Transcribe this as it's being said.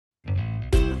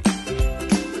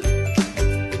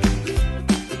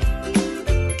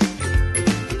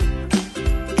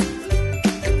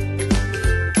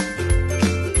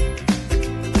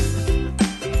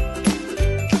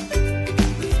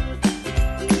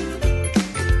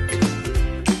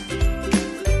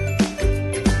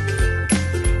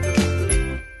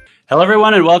Hello,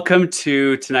 everyone, and welcome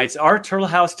to tonight's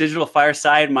OurTurtleHouse Digital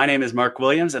Fireside. My name is Mark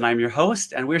Williams, and I'm your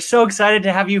host, and we're so excited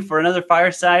to have you for another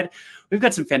Fireside. We've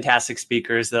got some fantastic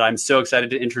speakers that I'm so excited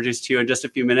to introduce to you in just a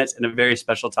few minutes, and a very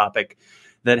special topic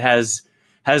that has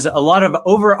a lot of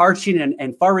overarching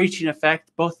and far-reaching effect,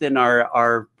 both in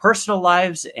our personal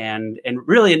lives and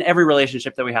really in every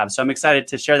relationship that we have. So I'm excited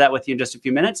to share that with you in just a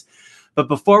few minutes. But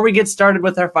before we get started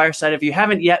with our Fireside, if you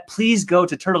haven't yet, please go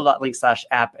to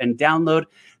turtle.link/app and download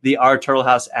the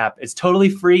OurTurtleHouse app. It's totally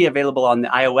free, available on the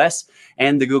iOS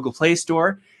and the Google Play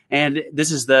Store. And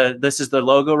this is the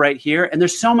logo right here. And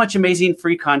there's so much amazing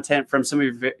free content from some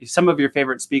of your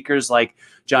favorite speakers like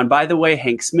John By the Way,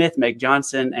 Hank Smith, Meg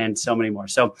Johnson, and so many more.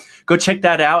 So go check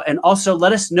that out. And also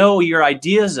let us know your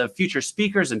ideas of future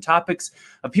speakers and topics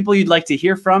of people you'd like to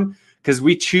hear from, because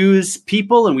we choose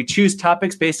people and we choose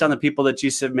topics based on the people that you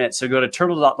submit. So go to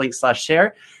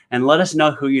turtle.link/share and let us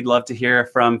know who you'd love to hear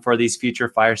from for these future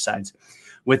firesides.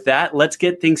 With that, let's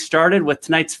get things started with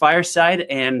tonight's fireside.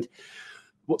 And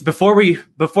before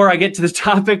I get to the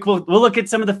topic, we'll look at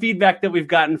some of the feedback that we've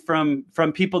gotten from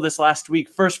people this last week.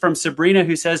 First, from Sabrina,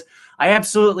 who says, "I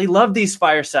absolutely love these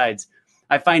firesides.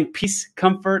 I find peace,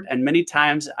 comfort, and many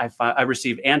times I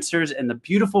receive answers in the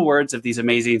beautiful words of these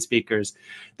amazing speakers.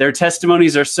 Their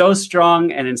testimonies are so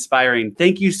strong and inspiring.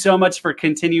 Thank you so much for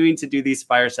continuing to do these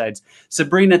firesides."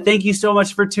 Sabrina, thank you so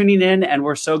much for tuning in, and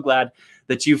we're so glad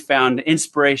that you found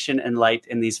inspiration and light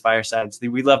in these firesides.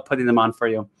 We love putting them on for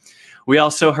you. We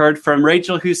also heard from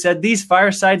Rachel, who said, "These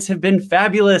firesides have been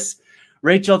fabulous."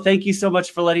 Rachel, thank you so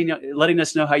much for letting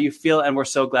us know how you feel, and we're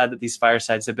so glad that these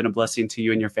firesides have been a blessing to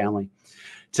you and your family.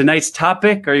 Tonight's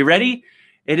topic, are you ready?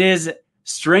 It is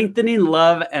strengthening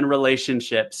love and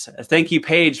relationships. Thank you,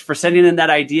 Paige, for sending in that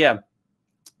idea.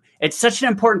 It's such an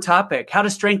important topic, how to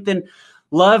strengthen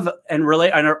love and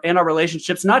our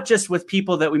relationships, not just with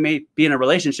people that we may be in a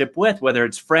relationship with, whether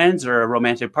it's friends or a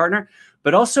romantic partner,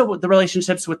 but also with the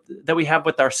relationships that we have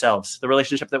with ourselves, the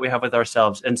relationship that we have with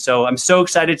ourselves. And so I'm so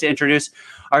excited to introduce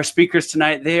our speakers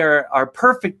tonight. They are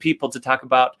perfect people to talk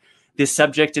about this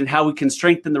subject and how we can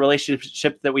strengthen the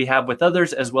relationship that we have with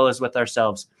others as well as with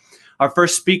ourselves. Our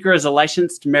first speaker is a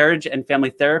licensed marriage and family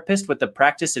therapist with a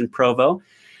practice in Provo.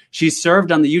 She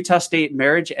served on the Utah State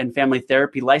Marriage and Family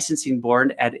Therapy Licensing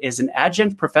Board and is an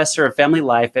adjunct professor of family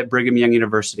life at Brigham Young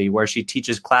University, where she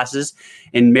teaches classes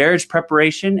in marriage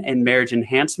preparation and marriage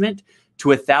enhancement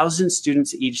to 1,000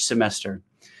 students each semester.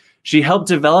 She helped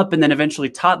develop and then eventually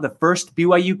taught the first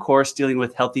BYU course dealing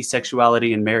with healthy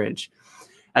sexuality in marriage.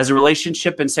 As a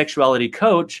relationship and sexuality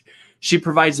coach, she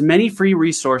provides many free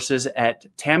resources at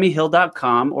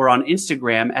tammyhill.com or on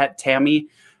Instagram at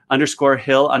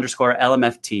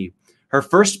Tammy_Hill_LMFT. Her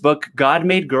first book, God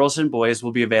Made Girls and Boys,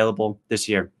 will be available this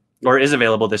year, or is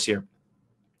available this year.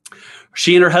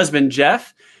 She and her husband,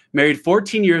 Jeff, married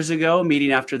 14 years ago,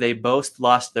 meeting after they both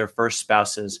lost their first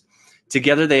spouses.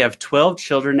 Together, they have 12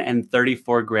 children and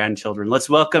 34 grandchildren. Let's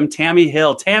welcome Tammy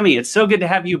Hill. Tammy, it's so good to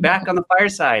have you back on the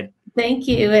fireside. Thank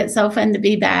you. It's so fun to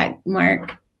be back,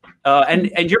 Mark.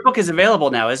 And your book is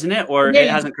available now, isn't it? Or it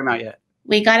hasn't come out yet?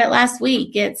 We got it last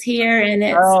week. It's here, and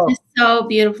it's just so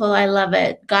beautiful. I love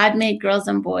it. God Made Girls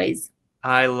and Boys.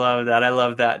 I love that. I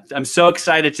love that. I'm so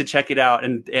excited to check it out,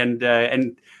 and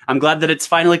I'm glad that it's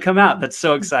finally come out. That's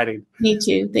so exciting. Me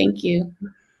too. Thank you.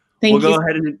 We'll go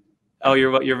ahead and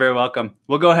you're very welcome.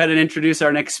 We'll go ahead and introduce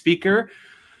our next speaker,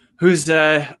 who's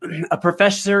a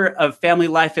professor of family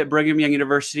life at Brigham Young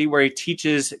University, where he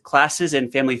teaches classes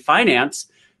in family finance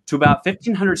to about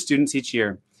 1,500 students each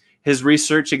year. His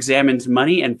research examines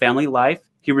money and family life.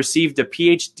 He received a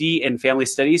PhD in family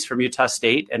studies from Utah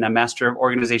State and a Master of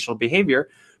Organizational Behavior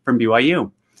from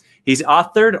BYU. He's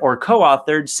authored or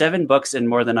co-authored 7 books and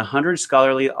more than 100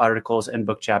 scholarly articles and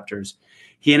book chapters.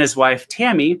 He and his wife,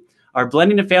 Tammy, are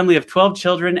blending a family of 12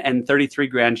 children and 33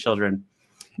 grandchildren.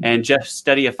 And Jeff's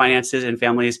study of finances and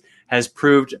families has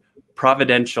proved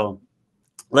providential.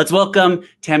 Let's welcome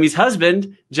Tammy's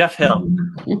husband, Jeff Hill.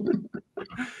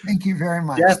 Thank you very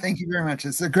much. Jeff. Thank you very much.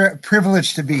 It's a great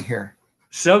privilege to be here.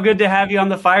 So good to have you on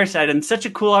the fireside, and such a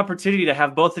cool opportunity to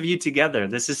have both of you together.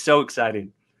 This is so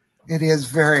exciting. It is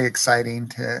very exciting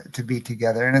to be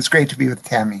together, and it's great to be with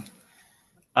Tammy.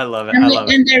 I love it.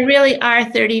 And there really are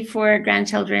 34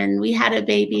 grandchildren. We had a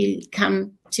baby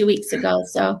come 2 weeks ago,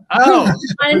 so I want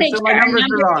to make sure my numbers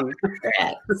are wrong.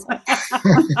 Correct.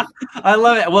 I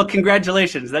love it. Well,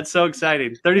 congratulations. That's so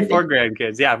exciting. 34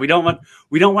 grandkids. Yeah, we don't want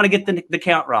to get the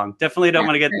count wrong. Definitely don't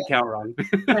want to get the count wrong.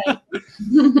 Right.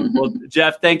 Well,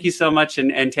 Jeff, thank you so much,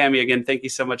 and Tammy, again, thank you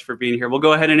so much for being here. We'll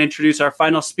go ahead and introduce our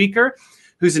final speaker,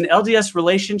 who's an LDS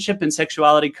relationship and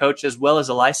sexuality coach, as well as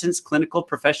a licensed clinical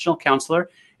professional counselor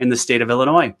in the state of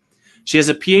Illinois. She has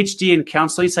a PhD in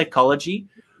counseling psychology.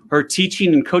 Her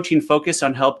teaching and coaching focus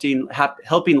on helping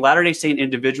Latter-day Saint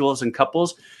individuals and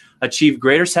couples achieve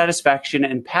greater satisfaction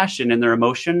and passion in their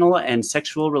emotional and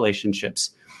sexual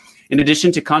relationships. In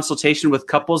addition to consultation with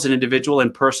couples and individual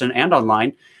in person and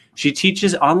online, she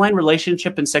teaches online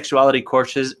relationship and sexuality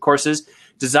courses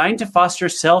designed to foster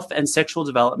self and sexual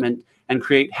development and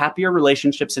create happier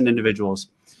relationships in individuals.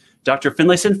 Dr.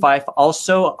 Finlayson-Fife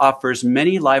also offers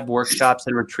many live workshops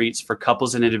and retreats for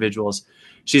couples and individuals.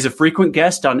 She's a frequent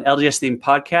guest on LDS-themed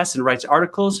podcasts and writes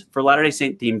articles for Latter-day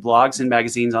Saint-themed blogs and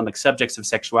magazines on the subjects of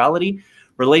sexuality,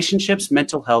 relationships,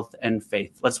 mental health, and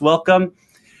faith. Let's welcome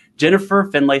Jennifer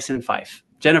Finlayson-Fife.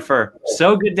 Jennifer,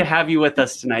 so good to have you with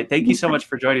us tonight. Thank you so much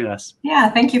for joining us. Yeah,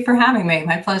 thank you for having me.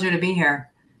 My pleasure to be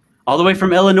here. All the way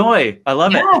from Illinois. I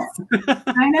love it.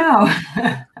 I know.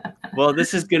 Well,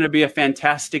 this is going to be a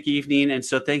fantastic evening. And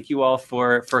so thank you all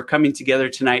for coming together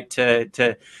tonight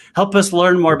to help us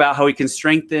learn more about how we can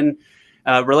strengthen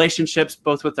relationships,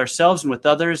 both with ourselves and with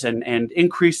others, and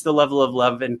increase the level of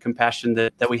love and compassion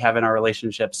that we have in our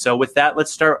relationships. So with that,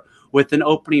 let's start with an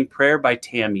opening prayer by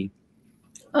Tammy.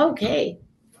 Okay.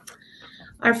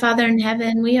 Our Father in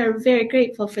heaven, we are very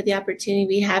grateful for the opportunity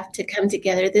we have to come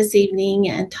together this evening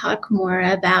and talk more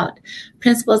about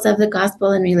principles of the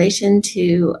gospel in relation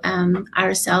to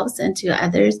ourselves and to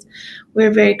others.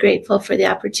 We're very grateful for the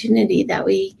opportunity that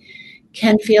we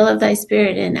can feel of thy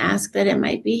Spirit and ask that it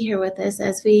might be here with us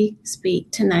as we speak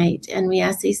tonight. And we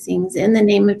ask these things in the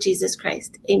name of Jesus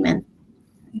Christ. Amen.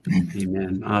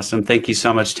 Amen. Awesome. Thank you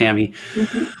so much, Tammy.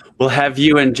 Mm-hmm. We'll have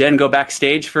you and Jen go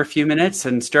backstage for a few minutes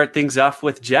and start things off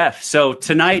with Jeff. So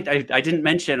tonight, I didn't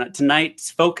mention, tonight's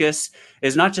focus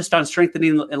is not just on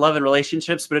strengthening love and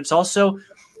relationships, but it's also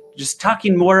just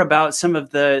talking more about some of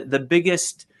the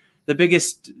biggest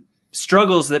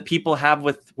struggles that people have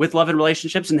with love and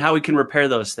relationships and how we can repair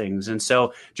those things. And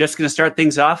so Jeff's going to start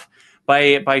things off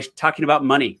by talking about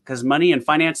money, because money and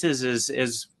finances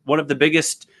is one of the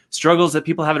biggest struggles that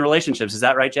people have in relationships. Is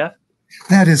that right, Jeff?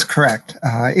 That is correct.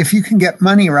 If you can get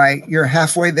money right, you're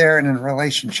halfway there in a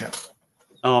relationship.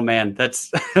 Oh man, that's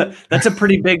a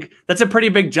pretty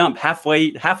big jump, halfway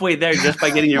there just by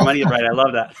getting your money right. I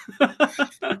love that.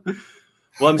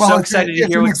 Well, I'm so excited to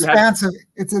hear what you have.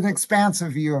 It's an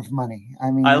expansive view of money.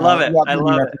 I mean, I love it. What I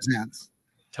money love represents. it.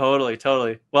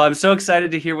 Totally. Well, I'm so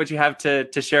excited to hear what you have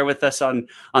to share with us on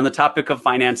the topic of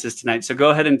finances tonight. So go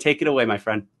ahead and take it away, my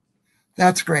friend.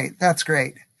 That's great.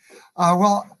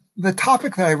 Well, the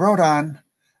topic that I wrote on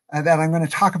that I'm going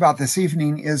to talk about this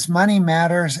evening is money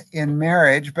matters in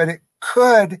marriage, but it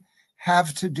could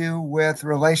have to do with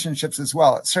relationships as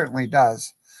well. It certainly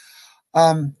does.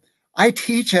 I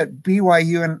teach at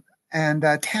BYU,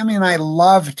 and Tammy and I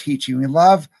love teaching. We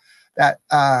love that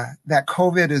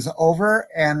COVID is over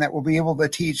and that we'll be able to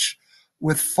teach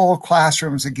with full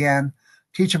classrooms again.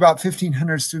 Teach about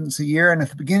 1,500 students a year. And at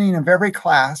the beginning of every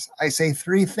class, I say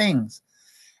 3 things.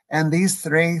 And these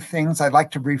 3 things I'd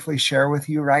like to briefly share with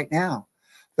you right now.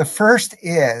 The first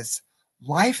is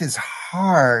life is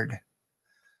hard,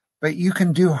 but you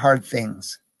can do hard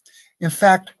things. In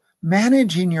fact,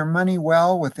 managing your money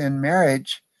well within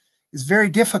marriage is very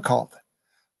difficult,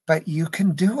 but you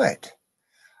can do it.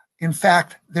 In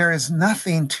fact, there is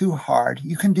nothing too hard.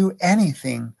 You can do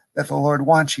anything that the Lord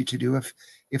wants you to do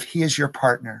if he is your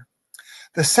partner.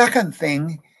 The second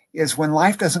thing is when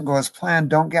life doesn't go as planned,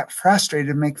 don't get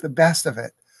frustrated, make the best of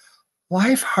it.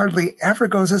 Life hardly ever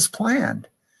goes as planned.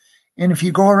 And if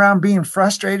you go around being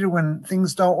frustrated when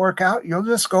things don't work out, you'll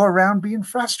just go around being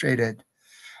frustrated.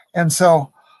 And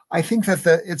so I think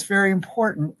that it's very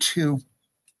important to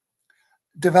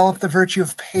develop the virtue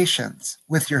of patience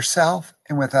with yourself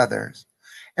and with others.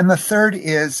 And the third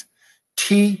is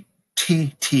T.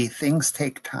 Things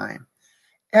take time.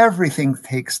 Everything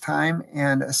takes time,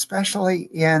 and especially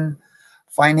in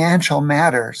financial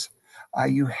matters,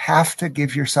 you have to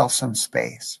give yourself some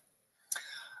space.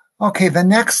 Okay, the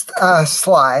next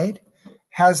slide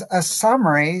has a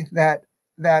summary that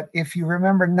if you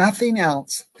remember nothing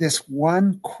else, this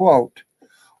one quote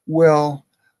will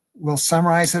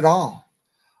summarize it all.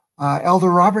 Elder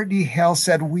Robert D. Hale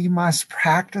said, "We must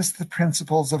practice the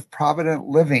principles of provident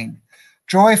living,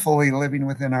 joyfully living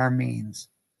within our means,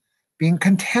 being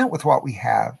content with what we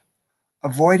have,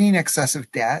 avoiding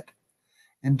excessive debt,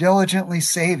 and diligently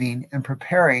saving and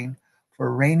preparing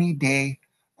for rainy day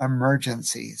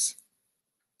emergencies."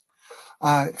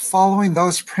 Following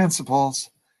those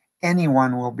principles,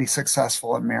 anyone will be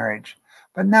successful in marriage,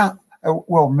 but not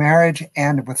marriage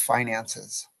and with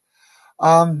finances.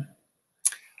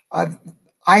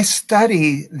 I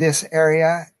study this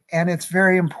area, and it's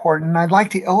very important. I'd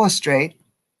like to illustrate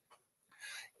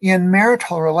In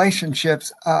marital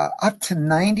relationships, up to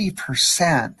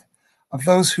 90% of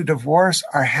those who divorce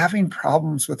are having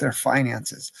problems with their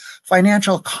finances.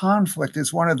 Financial conflict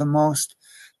is one of the most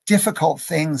difficult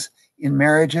things in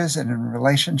marriages and in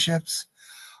relationships.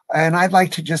 And I'd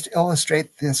like to just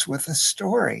illustrate this with a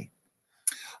story.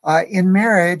 In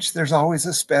marriage, there's always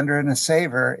a spender and a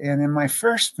saver. And in my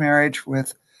first marriage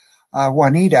with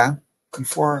Juanita,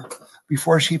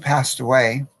 before she passed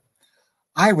away,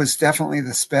 I was definitely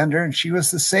the spender and she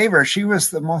was the saver. She was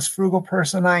the most frugal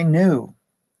person I knew.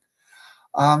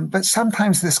 But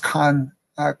sometimes this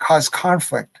caused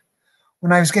conflict.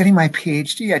 When I was getting my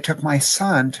PhD, I took my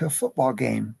son to a football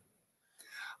game.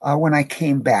 When I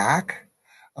came back,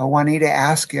 Juanita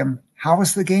asked him, "How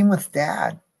was the game with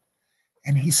Dad?"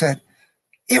 And he said,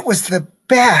 "It was the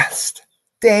best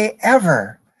day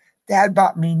ever. Dad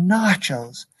bought me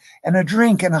nachos and a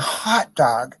drink and a hot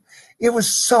dog. It was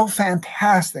so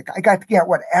fantastic. I got to get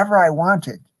whatever I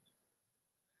wanted."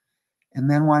 And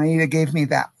then Juanita gave me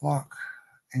that look.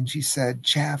 And she said,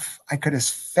 "Jeff, I could have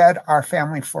fed our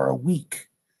family for a week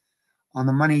on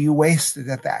the money you wasted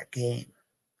at that game."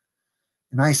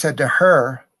 And I said to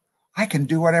her, "I can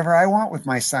do whatever I want with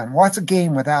my son. What's a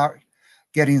game without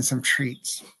getting some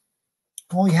treats?"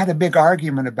 Well, we had a big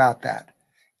argument about that.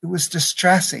 It was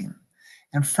distressing.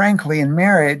 And frankly, in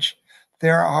marriage,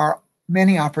 there are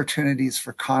many opportunities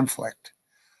for conflict.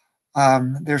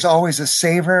 There's always a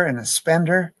saver and a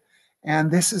spender,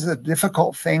 and this is a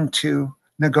difficult thing to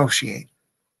negotiate.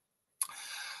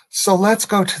 So let's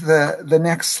go to the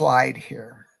next slide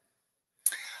here.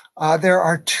 There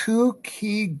are two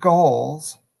key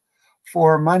goals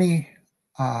for money,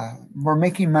 for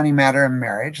making money matter in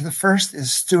marriage. The first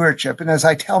is stewardship. And as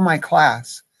I tell my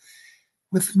class,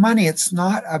 with money, it's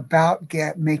not about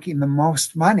making the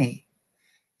most money.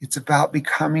 It's about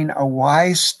becoming a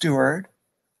wise steward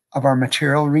of our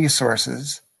material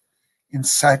resources in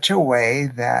such a way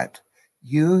that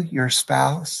you, your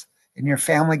spouse, and your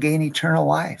family gain eternal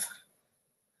life.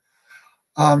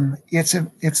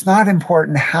 It's not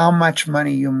important how much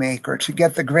money you make or to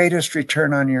get the greatest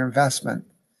return on your investment.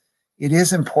 It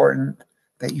is important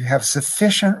that you have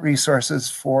sufficient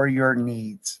resources for your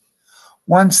needs.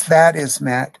 Once that is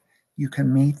met, you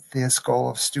can meet this goal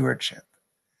of stewardship.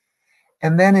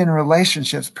 And then in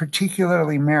relationships,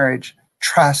 particularly marriage,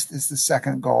 trust is the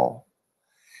second goal.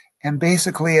 And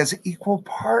basically, as equal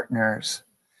partners,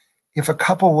 if a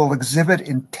couple will exhibit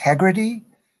integrity,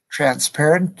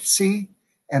 transparency,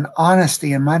 and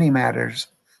honesty in money matters,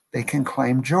 they can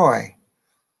claim joy.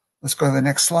 Let's go to the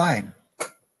next slide.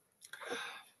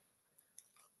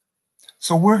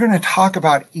 So we're going to talk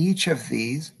about each of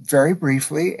these very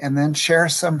briefly and then share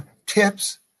some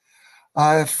tips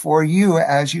for you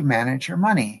as you manage your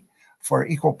money for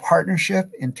equal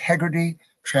partnership, integrity,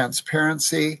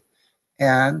 transparency,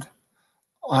 and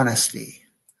honesty.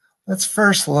 Let's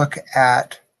first look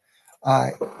at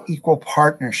equal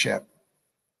partnership.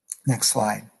 Next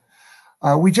slide.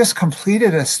 We just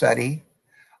completed a study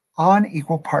on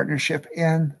equal partnership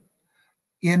in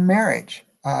marriage,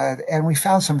 and we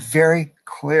found some very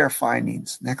clear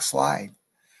findings. Next slide.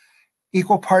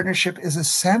 Equal partnership is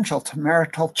essential to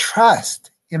marital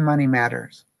trust in money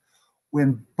matters.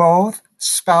 When both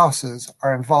spouses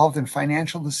are involved in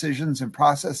financial decisions and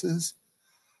processes,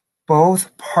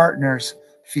 both partners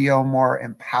feel more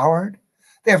empowered.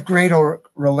 They have greater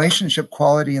relationship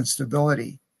quality and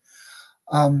stability.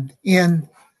 In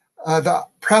the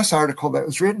press article that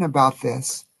was written about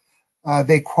this,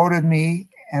 they quoted me,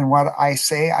 and what I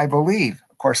say, I believe.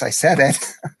 Of course, I said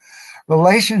it.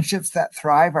 Relationships that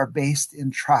thrive are based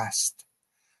in trust.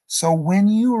 So when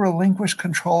you relinquish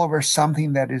control over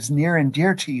something that is near and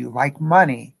dear to you, like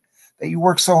money, that you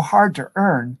work so hard to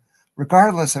earn,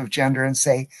 regardless of gender, and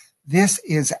say, "This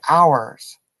is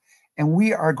ours, and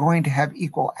we are going to have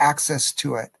equal access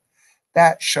to it,"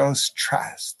 that shows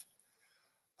trust.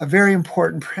 A very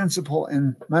important principle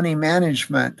in money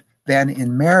management, then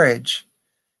in marriage,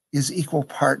 is equal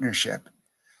partnership.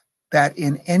 That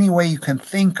in any way you can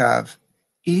think of,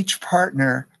 each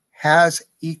partner has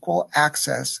equal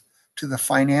access to the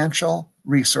financial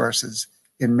resources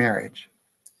in marriage.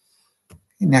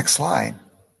 Next slide.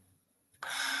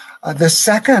 The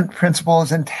second principle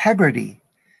is integrity.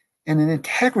 And an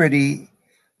integrity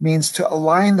means to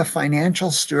align the financial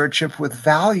stewardship with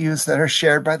values that are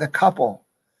shared by the couple.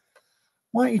 I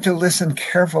want you to listen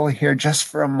carefully here just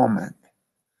for a moment.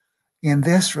 In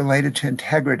this related to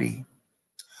integrity,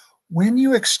 when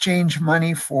you exchange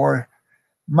money for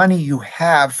money you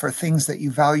have for things that you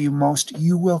value most,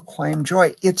 you will claim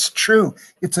joy. It's true.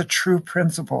 It's a true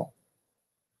principle.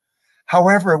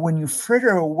 However, when you fritter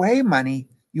away money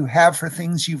you have for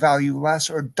things you value less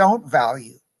or don't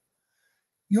value,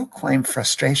 you'll claim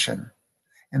frustration,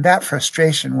 and that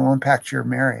frustration will impact your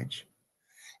marriage.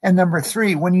 And number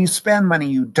 3, when you spend money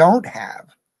you don't have,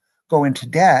 go into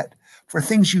debt for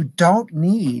things you don't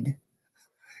need,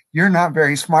 you're not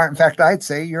very smart. In fact, I'd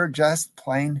say you're just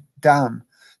plain dumb.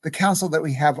 The counsel that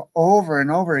we have over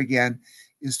and over again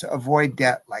is to avoid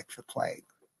debt like the plague.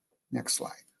 Next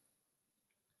slide.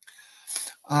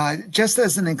 Just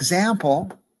as an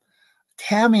example,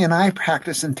 Tammy and I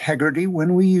practiced integrity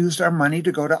when we used our money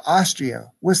to go to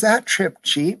Austria. Was that trip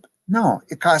cheap? No,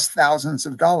 it cost thousands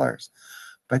of dollars.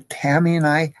 But Tammy and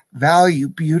I value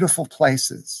beautiful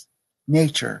places,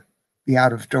 nature, the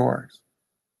out of doors.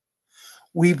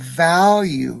 We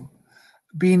value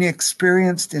being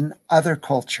experienced in other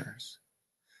cultures.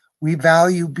 We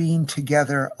value being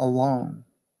together alone.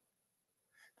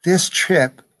 This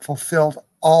trip fulfilled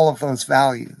all of those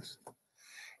values.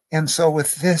 And so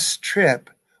with this trip,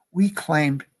 we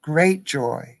claimed great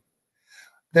joy.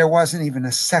 There wasn't even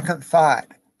a second thought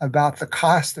about the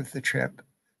cost of the trip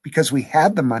because we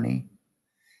had the money,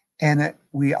 and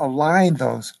we aligned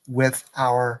those with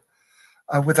our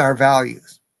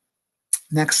values.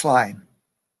 Next slide.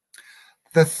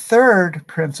 The third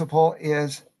principle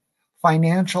is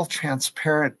financial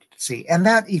transparency, and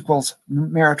that equals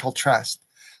marital trust.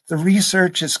 The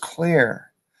research is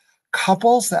clear.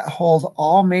 Couples that hold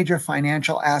all major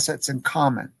financial assets in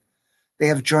common, they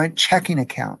have joint checking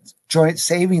accounts, joint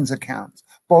savings accounts,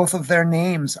 both of their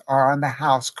names are on the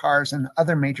house, cars, and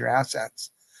other major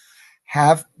assets,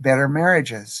 have better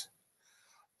marriages.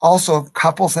 Also,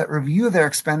 couples that review their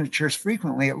expenditures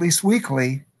frequently, at least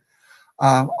weekly,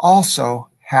 also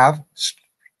have,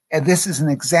 and this is an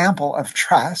example of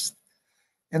trust,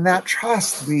 and that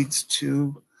trust leads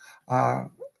to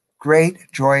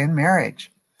great joy in marriage.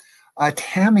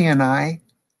 Tammy and I,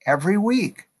 every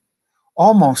week,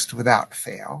 almost without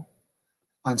fail,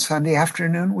 on Sunday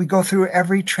afternoon, we go through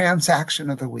every transaction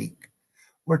of the week.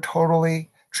 We're totally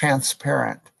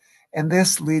transparent, and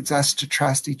this leads us to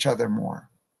trust each other more.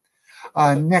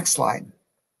 Next slide.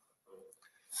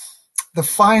 The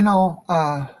final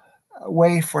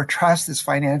way for trust is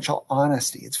financial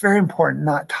honesty. It's very important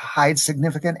not to hide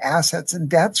significant assets and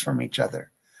debts from each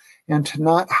other, and to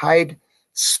not hide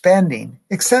spending,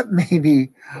 except maybe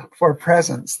for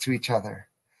presents to each other.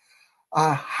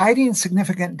 Hiding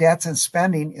significant debts and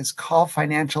spending is called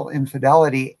financial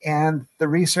infidelity, and the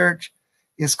research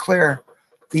is clear.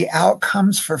 The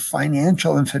outcomes for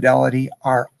financial infidelity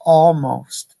are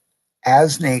almost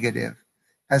as negative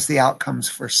as the outcomes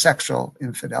for sexual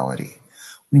infidelity.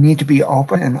 We need to be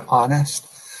open and honest.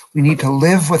 We need to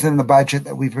live within the budget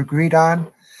that we've agreed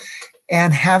on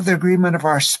and have the agreement of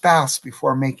our spouse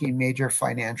before making major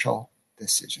financial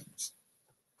decisions.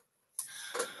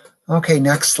 Okay,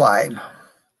 next slide.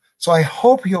 So I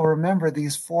hope you'll remember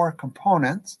these 4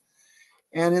 components.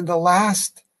 And in the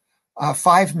last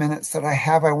 5 minutes that I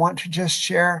have, I want to just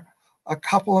share a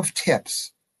couple of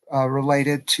tips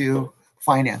related to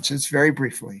finances very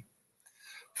briefly.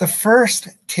 The first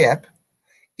tip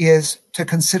is to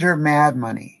consider mad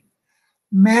money.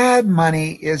 Mad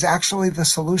money is actually the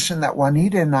solution that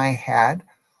Juanita and I had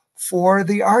for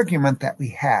the argument that we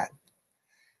had.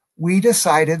 We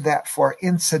decided that for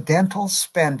incidental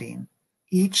spending,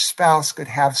 each spouse could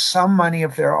have some money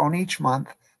of their own each month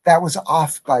that was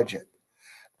off budget,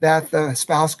 that the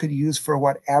spouse could use for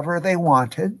whatever they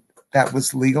wanted that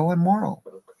was legal and moral.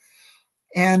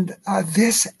 And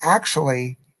this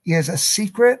actually is a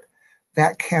secret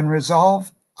that can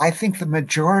resolve, I think, the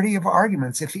majority of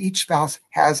arguments if each spouse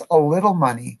has a little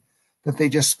money that they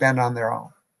just spend on their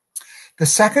own. The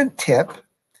second tip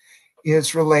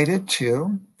is related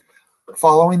to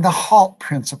following the HALT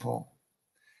principle.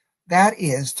 That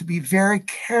is to be very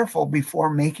careful before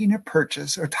making a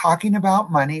purchase or talking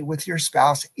about money with your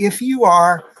spouse if you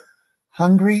are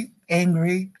hungry,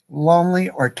 angry, lonely,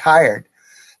 or tired.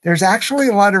 There's actually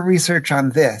a lot of research on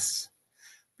this.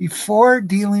 Before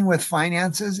dealing with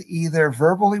finances, either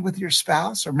verbally with your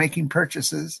spouse or making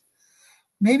purchases,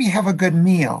 maybe have a good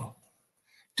meal.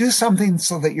 Do something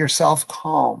so that you're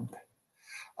self-calmed.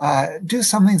 Do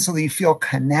something so that you feel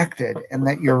connected and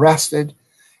that you're rested,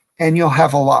 and you'll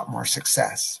have a lot more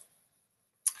success.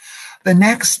 The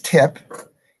next tip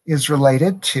is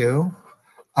related to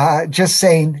just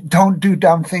saying, don't do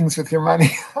dumb things with your money.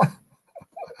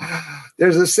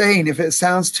 There's a saying, if it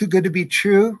sounds too good to be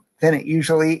true, then it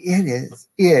usually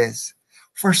is.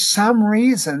 For some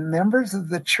reason, members of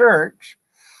the church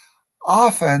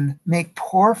often make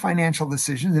poor financial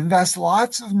decisions, invest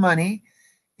lots of money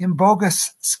in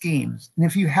bogus schemes. And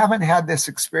if you haven't had this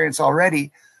experience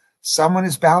already, Someone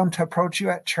is bound to approach you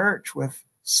at church with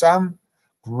some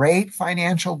great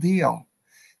financial deal.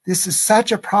 This is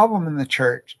such a problem in the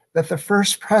church that the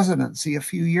first presidency a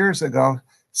few years ago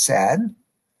said,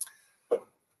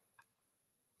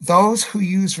 those who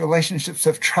use relationships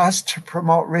of trust to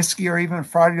promote risky or even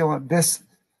fraudulent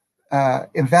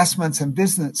investments and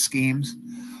business schemes,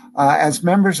 as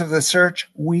members of the church,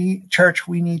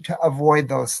 we need to avoid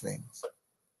those things.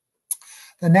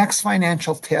 The next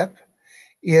financial tip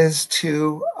is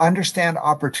to understand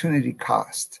opportunity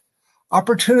cost.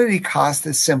 Opportunity cost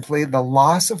is simply the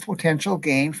loss of potential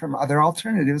gain from other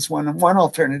alternatives when one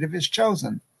alternative is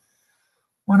chosen.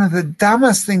 One of the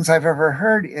dumbest things I've ever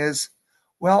heard is,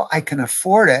 well, I can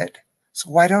afford it,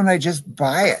 so why don't I just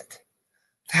buy it?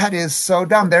 That is so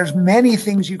dumb. There's many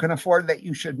things you can afford that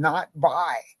you should not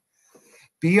buy.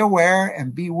 Be aware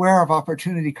and beware of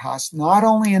opportunity costs, not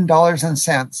only in dollars and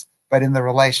cents, but in the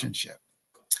relationship.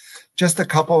 Just a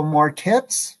couple more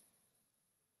tips.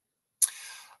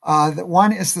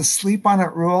 One is the sleep on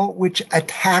it rule, which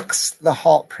attacks the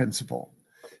HALT principle.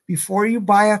 Before you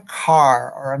buy a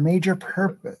car or a major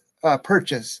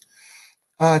purchase,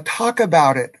 talk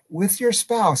about it with your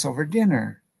spouse over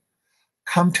dinner.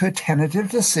 Come to a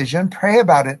tentative decision, pray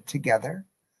about it together,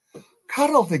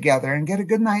 cuddle together and get a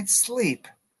good night's sleep.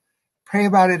 Pray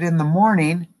about it in the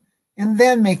morning and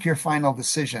then make your final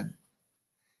decision.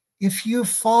 If you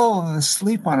follow the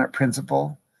sleep on it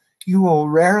principle, you will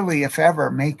rarely, if ever,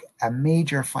 make a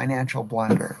major financial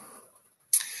blunder.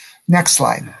 Next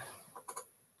slide.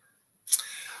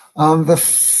 The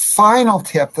final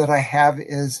tip that I have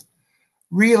is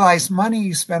realize money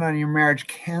you spend on your marriage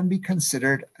can be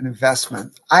considered an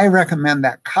investment. I recommend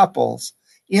that couples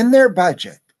in their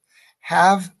budget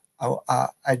have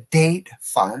a date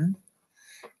fund,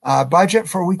 budget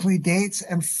for weekly dates,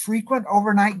 and frequent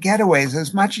overnight getaways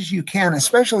as much as you can,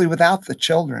 especially without the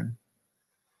children.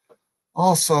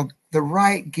 Also, the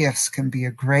right gifts can be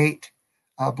a great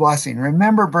blessing.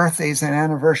 Remember birthdays and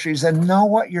anniversaries and know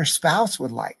what your spouse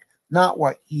would like, not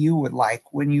what you would like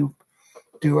when you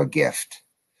do a gift.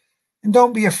 And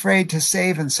don't be afraid to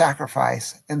save and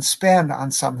sacrifice and spend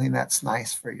on something that's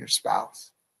nice for your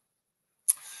spouse.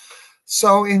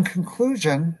 So in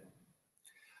conclusion,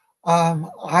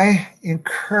 I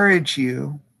encourage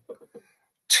you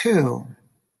to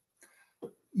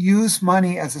use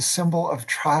money as a symbol of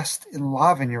trust and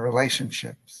love in your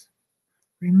relationships.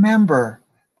 Remember,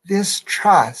 this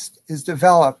trust is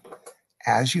developed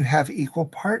as you have equal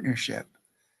partnership,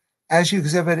 as you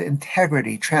exhibit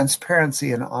integrity,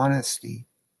 transparency, and honesty.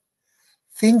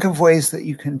 Think of ways that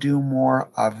you can do more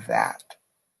of that.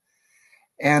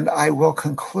 And I will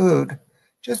conclude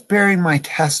just bearing my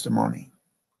testimony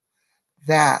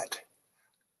that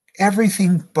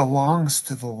everything belongs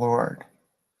to the Lord.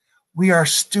 We are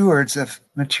stewards of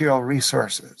material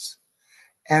resources.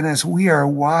 And as we are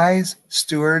wise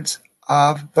stewards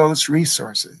of those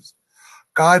resources,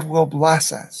 God will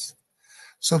bless us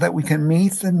so that we can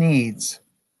meet the needs.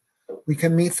 We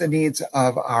can meet the needs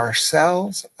of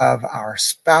ourselves, of our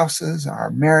spouses, our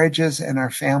marriages, and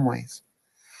our families.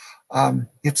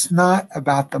 It's not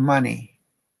about the money.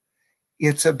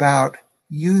 It's about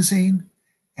using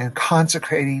and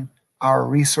consecrating our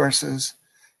resources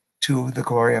to the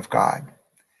glory of God.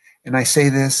 And I say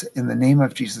this in the name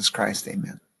of Jesus Christ.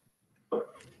 Amen.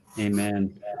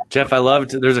 Amen. Jeff,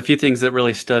 there's a few things that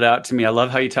really stood out to me. I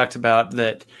love how you talked about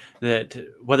that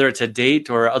whether it's a date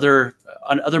or other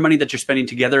money that you're spending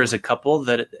together as a couple,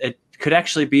 that it could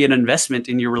actually be an investment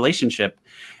in your relationship.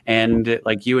 And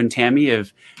like you and Tammy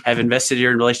have invested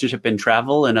your relationship in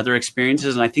travel and other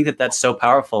experiences. And I think that that's so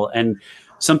powerful. And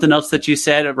something else that you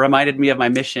said reminded me of my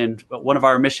mission. One of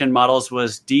our mission models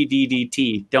was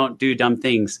DDDT, don't do dumb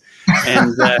things.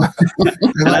 And,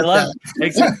 and I love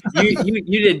you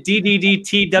did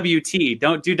DDDTWT,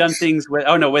 don't do dumb things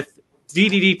with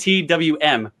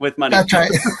DDDTWM with money. That's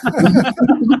right.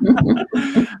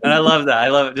 And I love that. I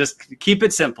love it. Just keep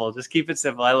it simple. Just keep it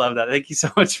simple. I love that. Thank you so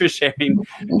much for sharing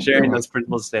those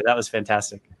principles today. That was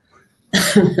fantastic.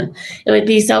 It would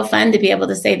be so fun to be able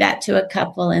to say that to a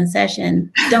couple in session.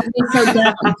 Don't be so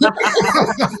dumb.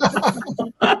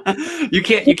 You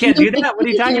can't do that? What are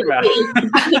you talking about?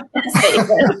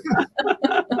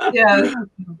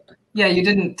 Yeah, you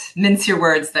didn't mince your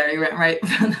words there. You went right.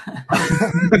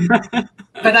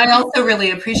 But I also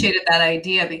really appreciated that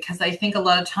idea, because I think a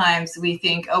lot of times we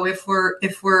think, if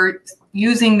we're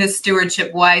using this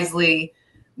stewardship wisely,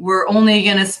 we're only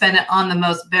going to spend it on the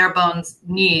most bare bones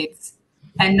needs,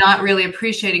 and not really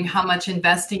appreciating how much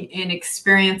investing in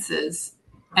experiences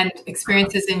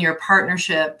in your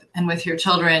partnership and with your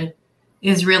children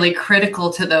is really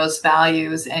critical to those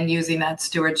values and using that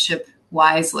stewardship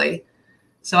wisely.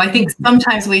 So I think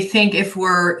sometimes we think if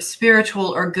we're spiritual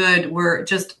or good, we're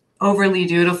just overly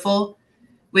dutiful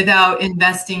without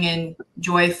investing in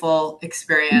joyful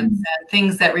experience and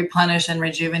things that replenish and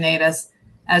rejuvenate us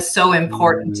as so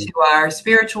important to our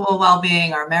spiritual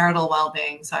well-being, our marital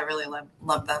well-being. So I really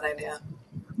love that idea.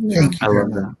 Thank you. I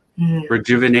love that.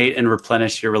 Rejuvenate and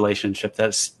replenish your relationship.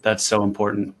 That's so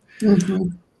important.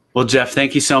 Mm-hmm. Well, Jeff,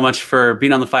 thank you so much for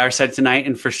being on the fireside tonight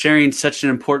and for sharing such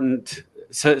important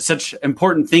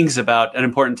things about an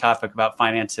important topic about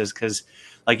finances. Because,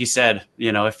 like you said,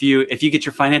 if you get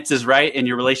your finances right in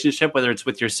your relationship, whether it's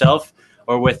with yourself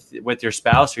or with your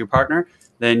spouse or your partner,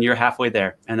 then you're halfway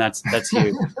there, and that's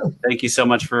huge. Thank you so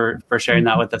much for sharing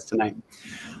that with us tonight.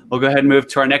 We'll go ahead and move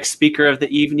to our next speaker of the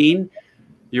evening,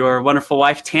 your wonderful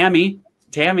wife, Tammy.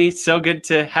 Tammy, so good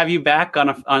to have you back on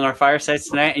our firesides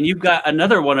tonight. And you've got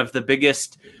another one of the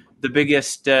biggest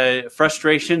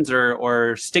frustrations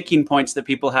or sticking points that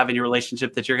people have in your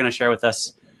relationship that you're going to share with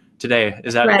us today.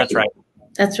 That's right?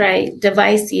 That's right.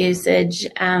 Device usage.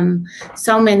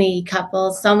 So many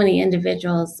couples, so many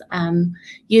individuals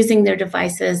using their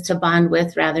devices to bond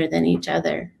with rather than each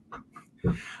other.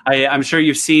 I'm sure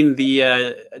you've seen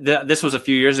this was a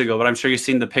few years ago, but I'm sure you've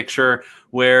seen the picture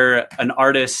where an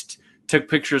artist took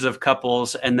pictures of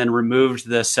couples and then removed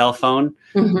the cell phone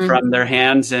from their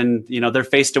hands, and they're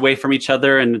faced away from each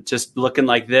other and just looking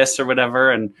like this or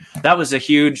whatever. And that was a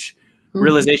huge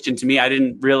realization to me. I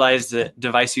didn't realize that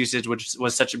device usage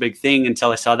was such a big thing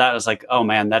until I saw that. I was like, oh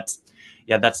man, that's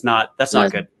not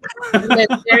good.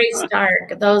 It's very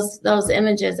stark. Those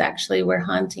images actually were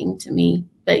haunting to me.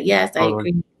 But yes, I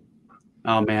agree.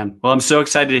 Oh man. Well, I'm so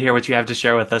excited to hear what you have to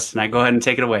share with us tonight. Go ahead and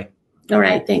take it away. All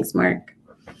right. Thanks, Mark.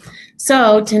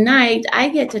 So tonight I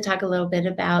get to talk a little bit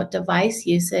about device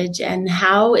usage and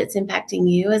how it's impacting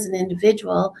you as an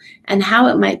individual and how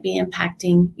it might be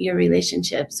impacting your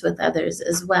relationships with others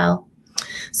as well.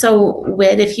 So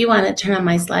Whit, if you want to turn on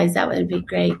my slides, that would be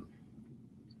great.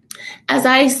 As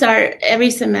I start every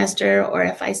semester, or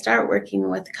if I start working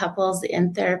with couples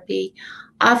in therapy,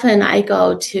 often I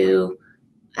go to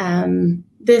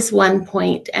this one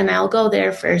point, and I'll go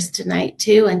there first tonight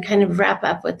too, and kind of wrap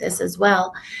up with this as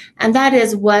well. And that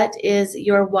is, what is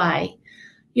your why?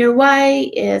 Your why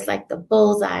is like the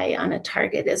bullseye on a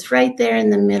target. It's right there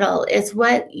in the middle. It's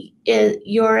what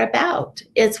you're about.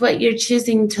 It's what you're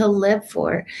choosing to live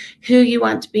for, who you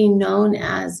want to be known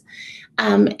as.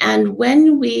 And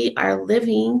when we are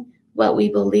living what we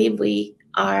believe we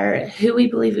are, who we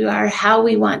believe we are, how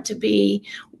we want to be,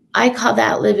 I call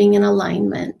that living in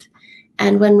alignment.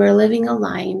 And when we're living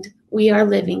aligned, we are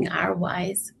living our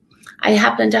whys. I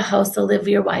happen to host the Live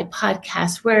Your Why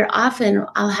podcast, where often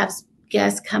I'll have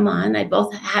guests come on. I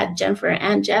both had Jennifer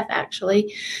and Jeff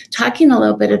actually talking a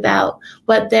little bit about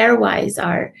what their whys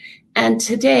are. And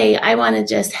today I want to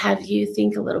just have you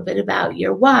think a little bit about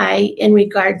your why in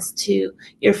regards to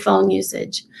your phone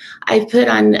usage. I've put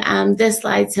on this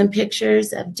slide some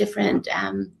pictures of different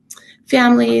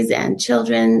families and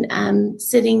children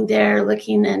sitting there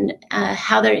looking and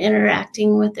how they're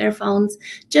interacting with their phones,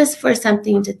 just for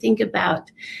something to think about.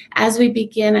 As we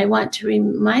begin, I want to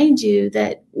remind you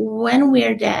that when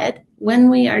we're dead, when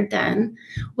we are done,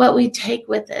 what we take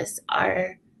with us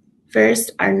are,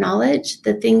 first, our knowledge,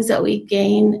 the things that we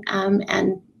gain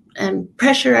and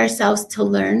pressure ourselves to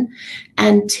learn,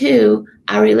 and two,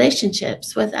 our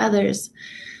relationships with others.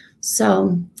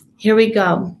 So here we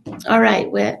go. All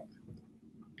right, Whit.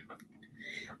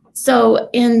 So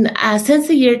since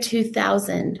the year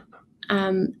 2000,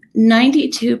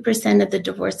 92% of the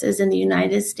divorces in the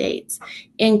United States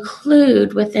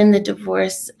include within the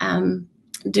divorce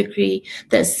decree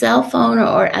that cell phone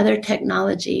or other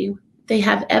technology. They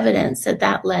have evidence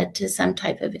that led to some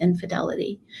type of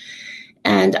infidelity.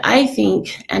 And I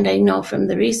think, and I know from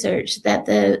the research, that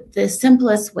the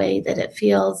simplest way that it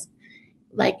feels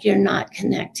like you're not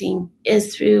connecting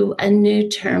is through a new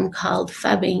term called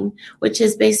phubbing, which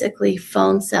is basically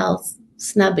phone cell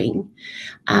snubbing.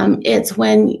 It's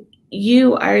when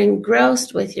you are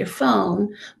engrossed with your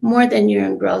phone more than you're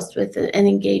engrossed with and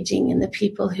engaging in the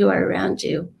people who are around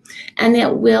you. And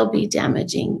it will be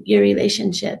damaging your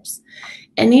relationships.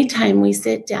 Anytime we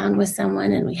sit down with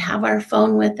someone and we have our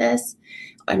phone with us,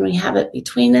 and we have it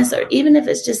between us, or even if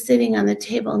it's just sitting on the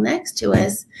table next to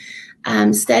us,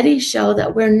 studies show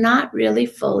that we're not really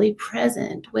fully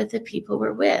present with the people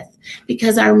we're with,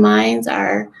 because our minds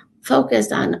are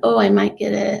focused on, I might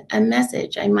get a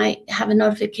message. I might have a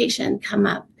notification come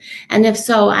up. And if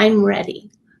so, I'm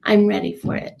ready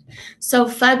for it. So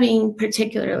phubbing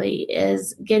particularly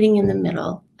is getting in the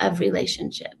middle of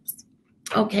relationships.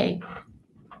 Okay.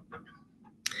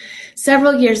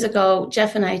 Several years ago,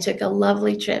 Jeff and I took a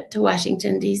lovely trip to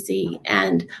Washington, D.C.,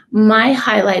 and my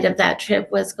highlight of that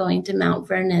trip was going to Mount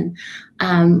Vernon,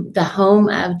 the home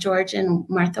of George and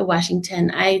Martha Washington.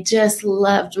 I just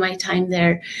loved my time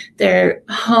there. Their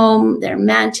home, their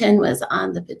mansion was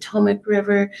on the Potomac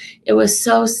River. It was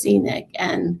so scenic,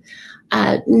 and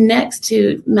next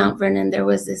to Mount Vernon, there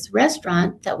was this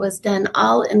restaurant that was done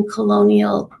all in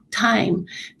colonial time.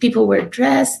 People were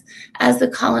dressed as the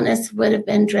colonists would have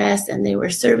been dressed, and they were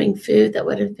serving food that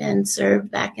would have been served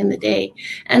back in the day.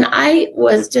 And I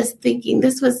was just thinking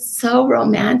this was so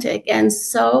romantic, and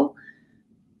so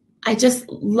I just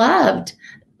loved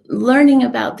learning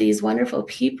about these wonderful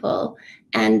people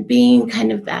and being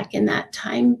kind of back in that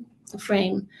time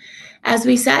frame. As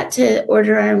we sat to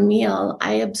order our meal,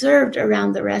 I observed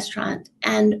around the restaurant,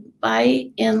 and by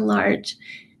and large,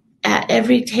 at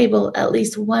every table, at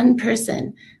least one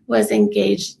person was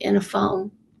engaged in a phone.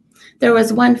 There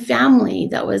was one family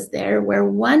that was there where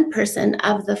one person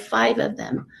of the 5 of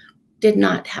them did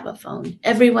not have a phone.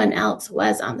 Everyone else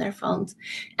was on their phones.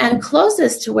 And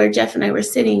closest to where Jeff and I were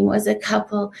sitting was a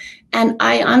couple, and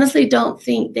I honestly don't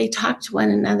think they talked to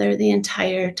one another the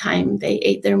entire time they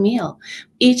ate their meal.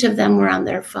 Each of them were on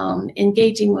their phone,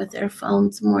 engaging with their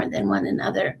phones more than one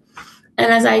another.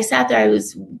 And as I sat there, I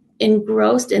was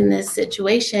engrossed in this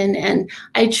situation, and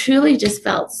I truly just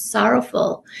felt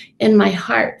sorrowful in my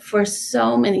heart for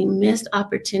so many missed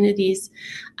opportunities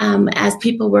as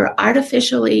people were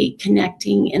artificially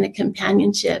connecting in a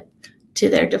companionship to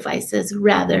their devices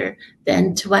rather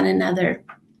than to one another.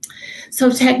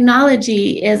 So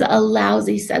technology is a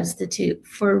lousy substitute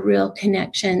for real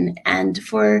connection and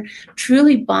for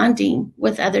truly bonding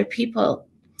with other people.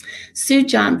 Sue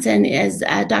Johnson is,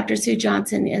 Dr. Sue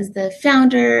Johnson is the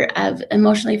founder of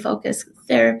emotionally focused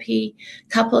therapy,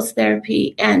 couples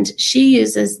therapy, and she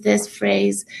uses this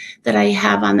phrase that I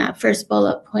have on that first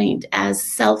bullet point as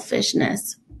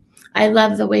selfishness. I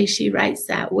love the way she writes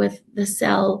that with the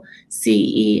cell,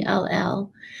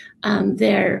 C-E-L-L,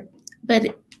 there.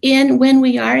 But when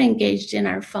we are engaged in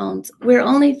our phones, we're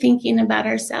only thinking about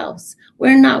ourselves.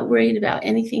 We're not worried about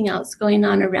anything else going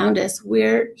on around us.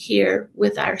 We're here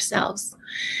with ourselves.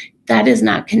 That is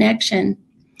not connection.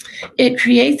 It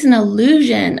creates an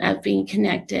illusion of being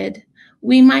connected.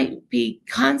 We might be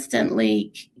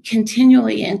constantly,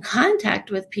 continually in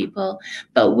contact with people,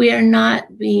 but we are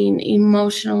not being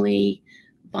emotionally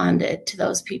bonded to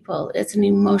those people. It's an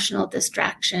emotional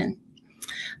distraction.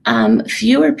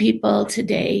 Fewer people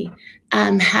today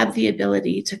have the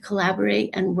ability to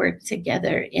collaborate and work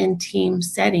together in team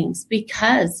settings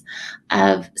because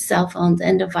of cell phones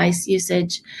and device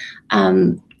usage.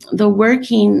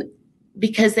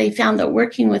 Because they found that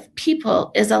working with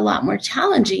people is a lot more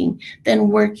challenging than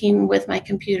working with my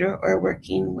computer or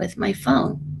working with my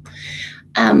phone.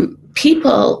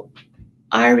 People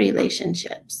are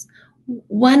relationships.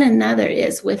 One another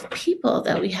is with people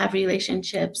that we have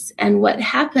relationships. And what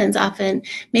happens often,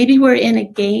 maybe we're in a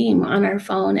game on our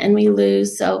phone and we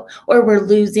lose, or we're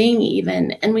losing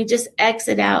even, and we just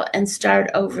exit out and start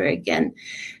over again.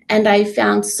 And I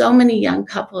found so many young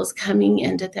couples coming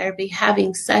into therapy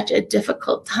having such a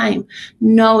difficult time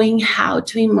knowing how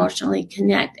to emotionally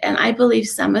connect. And I believe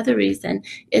some of the reason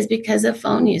is because of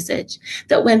phone usage,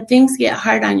 that when things get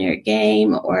hard on your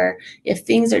game or if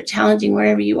things are challenging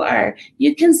wherever you are,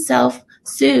 you can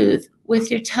self-soothe with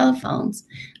your telephones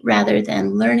rather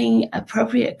than learning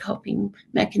appropriate coping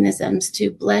mechanisms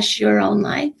to bless your own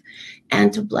life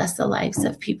and to bless the lives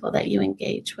of people that you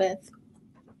engage with.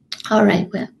 All right,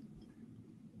 well.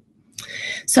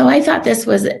 So I thought this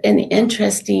was an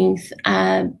interesting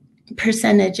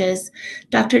percentages.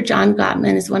 Dr. John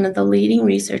Gottman is one of the leading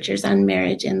researchers on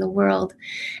marriage in the world,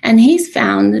 and he's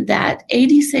found that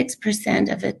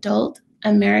 86% of adult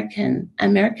American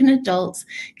adults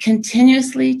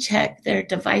continuously check their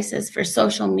devices for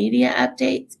social media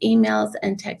updates, emails,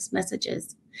 and text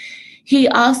messages. He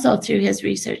also, through his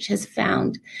research, has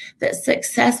found that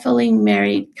successfully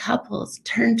married couples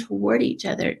turn toward each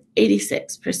other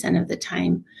 86% of the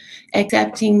time,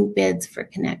 accepting bids for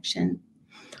connection.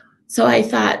 So I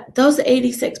thought those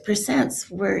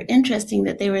 86% were interesting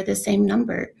that they were the same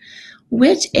number.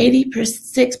 Which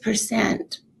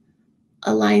 86%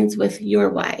 aligns with your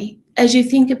why? As you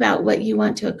think about what you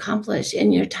want to accomplish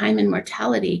in your time and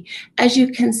mortality, as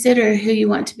you consider who you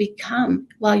want to become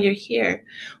while you're here,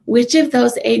 which of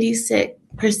those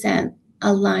 86%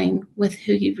 align with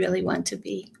who you really want to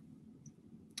be?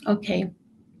 Okay.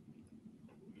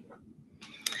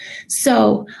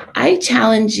 So I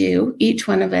challenge you, each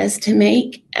one of us, to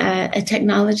make a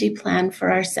technology plan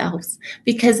for ourselves,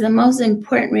 because the most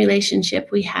important relationship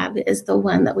we have is the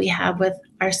one that we have with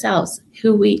ourselves,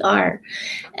 who we are.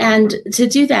 And to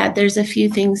do that, there's a few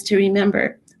things to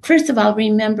remember. First of all,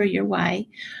 remember your why.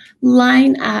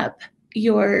 Line up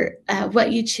your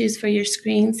what you choose for your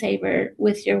screensaver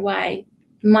with your why.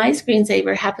 My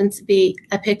screensaver happens to be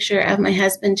a picture of my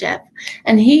husband, Jeff,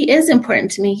 and he is important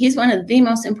to me. He's one of the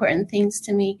most important things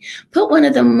to me. Put one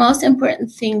of the most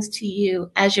important things to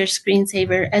you as your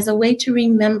screensaver, as a way to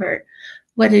remember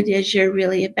what it is you're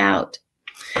really about.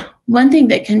 One thing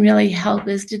that can really help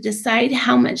is to decide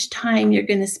how much time you're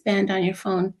going to spend on your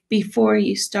phone before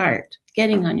you start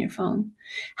getting on your phone.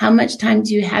 How much time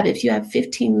do you have? If you have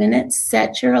 15 minutes,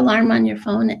 set your alarm on your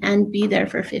phone and be there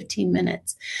for 15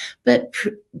 minutes. But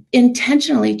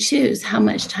intentionally choose how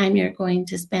much time you're going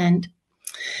to spend.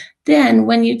 Then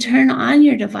when you turn on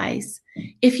your device,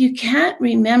 if you can't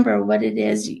remember what it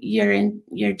is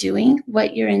you're doing,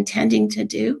 what you're intending to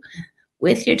do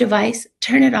with your device,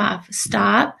 turn it off.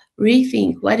 Stop.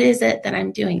 Rethink, what is it that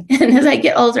I'm doing? And as I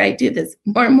get older, I do this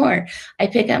more and more. I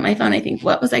pick up my phone. I think,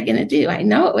 what was I going to do? I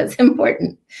know it was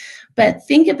important, but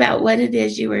think about what it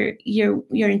is your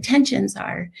intentions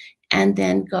are, and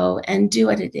then go and do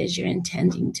what it is you're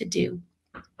intending to do.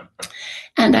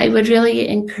 And I would really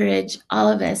encourage all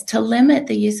of us to limit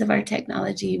the use of our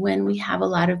technology when we have a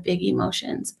lot of big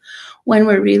emotions, when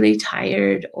we're really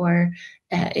tired or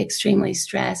extremely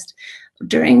stressed.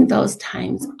 During those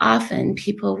times, often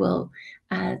people will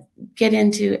get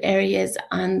into areas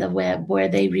on the web where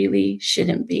they really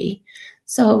shouldn't be.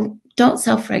 So don't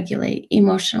self-regulate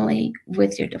emotionally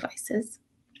with your devices.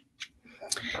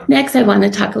 Next, I want to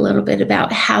talk a little bit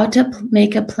about how to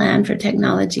make a plan for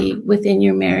technology within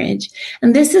your marriage.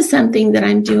 And this is something that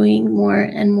I'm doing more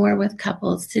and more with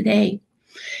couples today.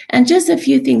 And just a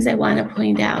few things I want to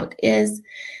point out is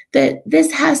that this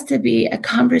has to be a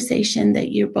conversation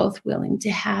that you're both willing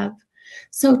to have.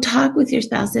 So talk with your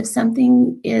spouse. If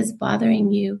something is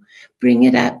bothering you, bring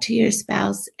it up to your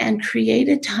spouse and create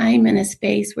a time and a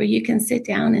space where you can sit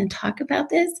down and talk about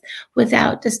this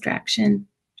without distraction.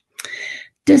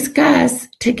 Discuss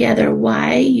together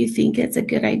why you think it's a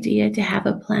good idea to have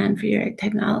a plan for your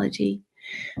technology.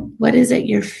 What is it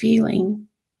you're feeling?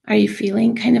 Are you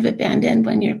feeling kind of abandoned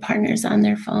when your partner's on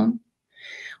their phone?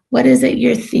 What is it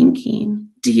you're thinking?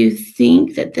 Do you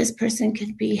think that this person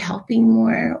could be helping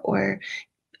more, or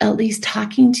at least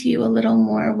talking to you a little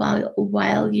more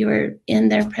while you're in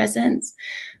their presence?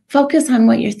 Focus on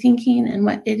what you're thinking and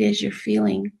what it is you're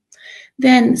feeling.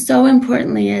 Then, so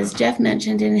importantly, as Jeff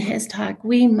mentioned in his talk,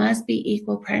 we must be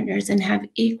equal partners and have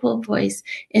equal voice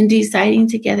in deciding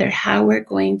together how we're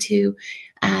going to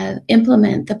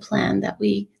implement the plan that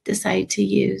we decide to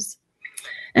use.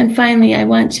 And finally, I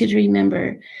want you to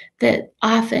remember that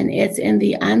often it's in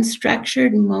the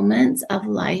unstructured moments of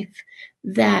life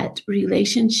that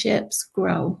relationships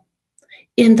grow.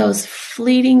 In those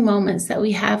fleeting moments that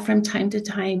we have from time to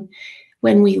time,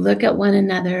 when we look at one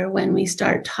another, when we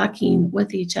start talking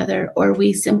with each other, or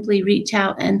we simply reach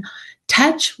out and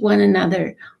touch one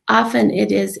another, often it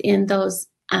is in those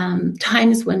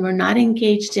times when we're not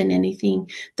engaged in anything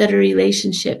that a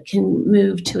relationship can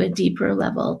move to a deeper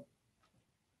level.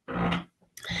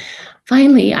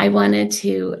 Finally, I wanted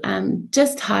to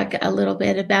just talk a little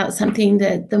bit about something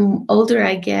that the older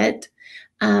I get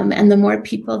and the more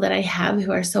people that I have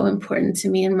who are so important to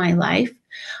me in my life,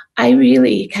 I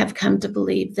really have come to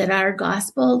believe that our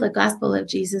gospel, the gospel of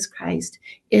Jesus Christ,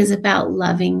 is about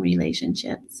loving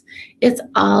relationships. It's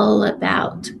all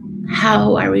about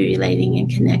how are we relating and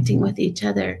connecting with each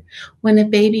other. When a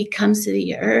baby comes to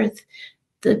the earth,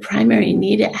 the primary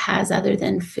need it has, other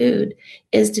than food,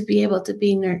 is to be able to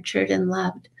be nurtured and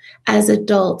loved. As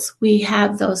adults, we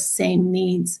have those same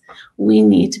needs. We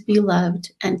need to be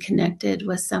loved and connected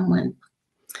with someone.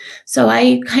 So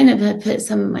I kind of have put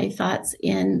some of my thoughts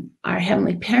in our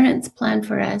Heavenly Parents' plan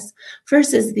for us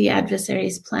versus the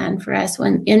adversary's plan for us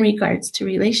when in regards to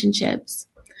relationships.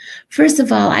 First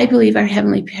of all, I believe our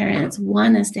Heavenly Parents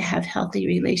want us to have healthy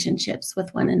relationships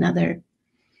with one another.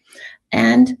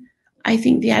 And I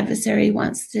think the adversary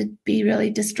wants to be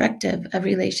really destructive of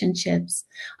relationships.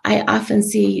 I often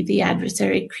see the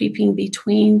adversary creeping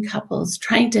between couples,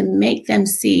 trying to make them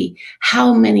see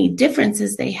how many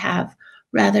differences they have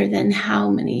rather than how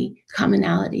many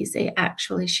commonalities they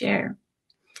actually share.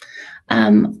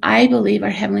 I believe our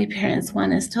Heavenly Parents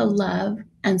want us to love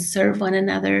and serve one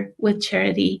another with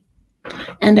charity.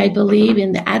 And I believe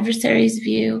in the adversary's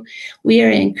view, we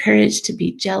are encouraged to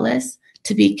be jealous,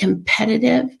 to be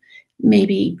competitive,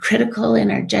 maybe critical in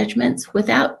our judgments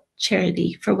without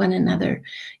charity for one another.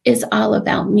 It's all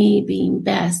about me being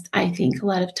best, I think, a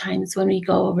lot of times when we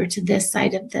go over to this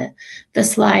side of the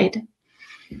slide.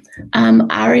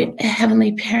 Our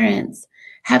heavenly parents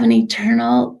have an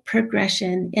eternal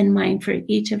progression in mind for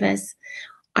each of us.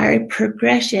 Our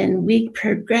progression, we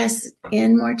progress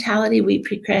in mortality, we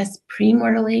progress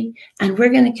premortally, and we're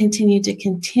going to continue to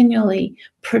continually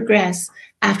progress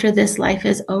after this life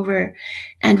is over.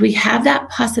 And we have that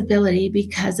possibility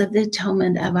because of the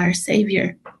atonement of our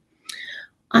Savior.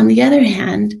 On the other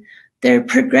hand, their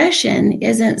progression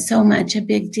isn't so much a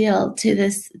big deal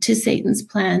to Satan's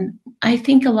plan. I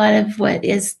think a lot of what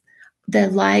is the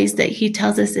lies that he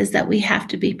tells us is that we have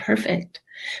to be perfect.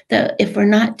 That if we're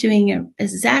not doing it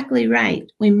exactly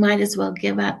right, we might as well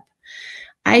give up.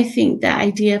 I think the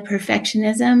idea of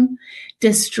perfectionism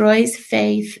destroys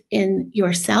faith in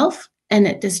yourself, and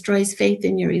it destroys faith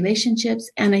in your relationships.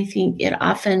 And I think it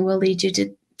often will lead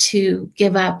you to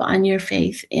give up on your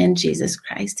faith in Jesus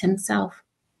Christ himself.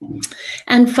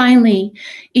 And finally,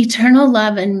 eternal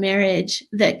love and marriage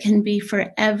that can be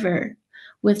forever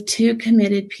with two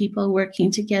committed people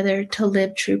working together to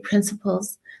live true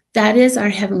principles. That is our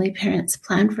heavenly parents'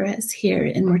 plan for us here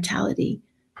in mortality.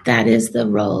 That is the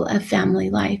role of family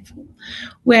life.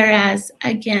 Whereas,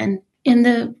 again, in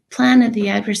the plan of the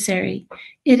adversary,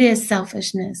 it is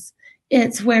selfishness.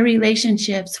 It's where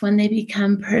relationships, when they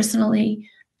become personally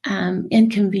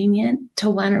inconvenient to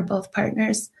one or both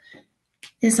partners,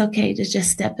 it's okay to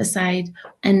just step aside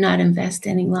and not invest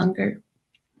any longer.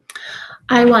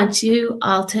 I want you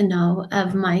all to know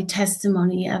of my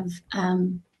testimony of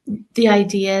the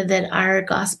idea that our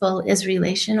gospel is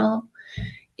relational.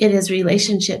 It is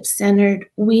relationship-centered.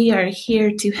 We are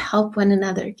here to help one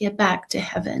another get back to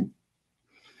heaven.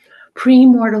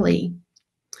 Premortally,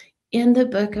 in the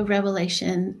book of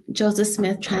Revelation, Joseph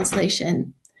Smith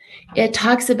translation, it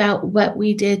talks about what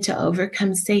we did to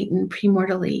overcome Satan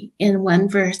premortally in one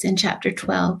verse in chapter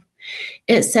 12.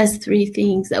 It says three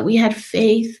things: that we had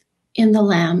faith in the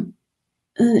Lamb.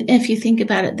 If you think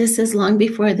about it, this is long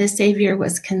before the Savior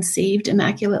was conceived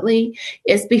immaculately.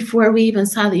 It's before we even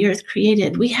saw the earth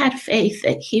created. We had faith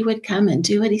that he would come and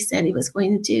do what he said he was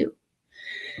going to do.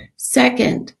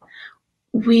 Second,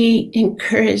 we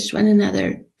encouraged one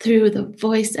another through the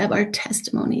voice of our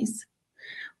testimonies.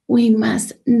 We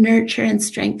must nurture and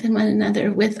strengthen one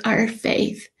another with our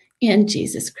faith in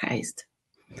Jesus Christ.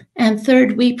 And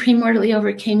third, we premortally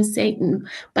overcame Satan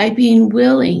by being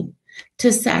willing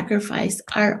to sacrifice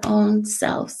our own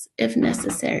selves if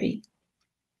necessary.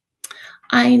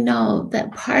 I know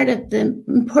that part of the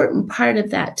important part of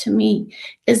that to me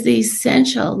is the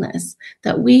essentialness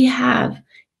that we have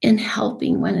in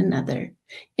helping one another,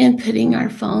 in putting our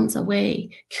phones away,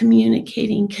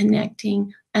 communicating,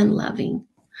 connecting, and loving.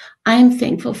 I'm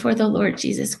thankful for the Lord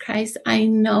Jesus Christ. I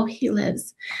know he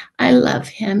lives. I love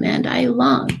him, and I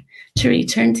long to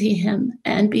return to him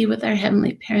and be with our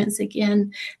heavenly parents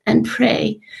again, and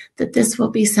pray that this will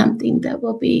be something that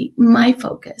will be my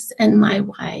focus and my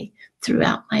why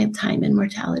throughout my time in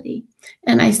mortality.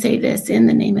 And I say this in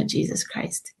the name of Jesus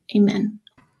Christ. Amen.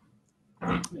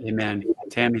 Amen.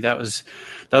 Tammy, that was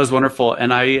wonderful.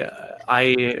 And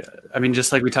I mean,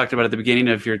 just like we talked about at the beginning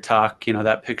of your talk, you know,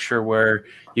 that picture where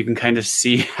you can kind of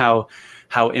see how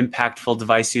impactful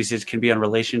device usage can be on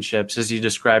relationships as you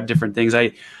describe different things.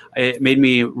 It made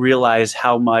me realize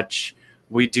how much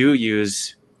we do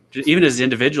use, even as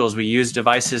individuals, we use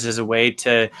devices as a way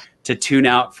to tune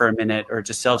out for a minute, or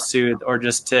to self-soothe, or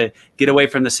just to get away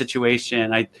from the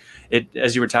situation.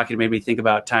 As you were talking, it made me think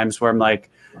about times where I'm like,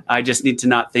 I just need to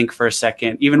not think for a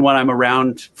second, even when I'm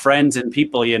around friends and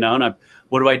people, you know, and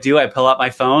what do? I pull out my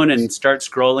phone and start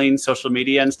scrolling social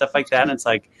media and stuff like that. And it's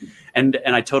like, and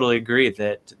I totally agree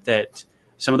that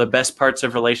some of the best parts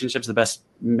of relationships, the best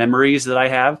memories that I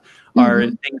have are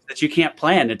things that you can't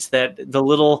plan. It's that the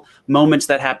little moments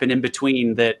that happen in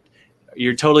between that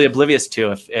you're totally oblivious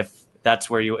to if that's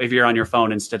where if you're on your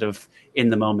phone instead of in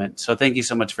the moment. So thank you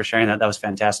so much for sharing that. That was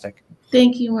fantastic.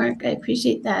 Thank you, Mark. I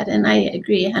appreciate that. And I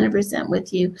agree 100%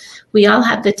 with you. We all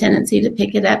have the tendency to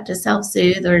pick it up to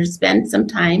self-soothe or spend some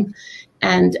time.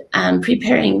 And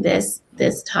preparing this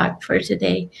talk for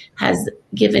today has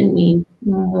given me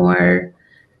more,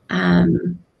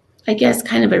 I guess,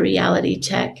 kind of a reality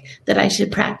check that I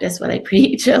should practice what I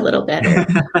preach a little better.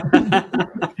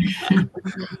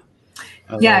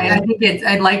 Yeah, I think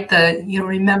I like the,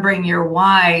 remembering your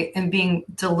why and being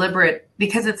deliberate,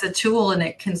 because it's a tool and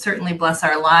it can certainly bless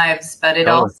our lives, but it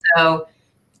also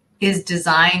is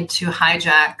designed to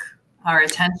hijack our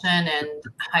attention and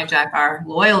hijack our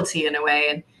loyalty in a way.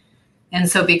 And And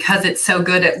so because it's so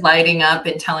good at lighting up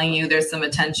and telling you there's some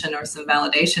attention or some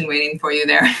validation waiting for you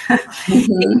there, it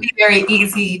can be very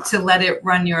easy to let it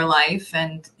run your life.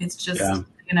 And it's just,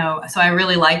 so I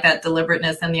really like that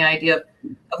deliberateness and the idea of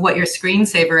what your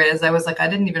screensaver is. I was like, I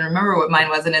didn't even remember what mine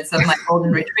was. And it's of my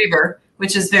golden retriever,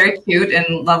 which is very cute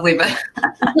and lovely, but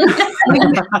I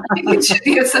think it should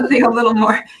be something a little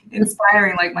more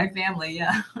inspiring, like my family.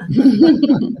 Yeah.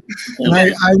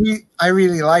 And I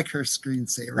really like her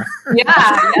screensaver.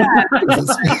 Yeah.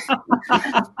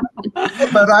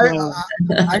 But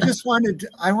I just wanted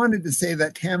to say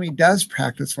that Tammy does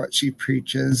practice what she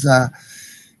preaches.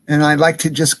 And I'd like to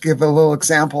just give a little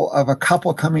example of a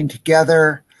couple coming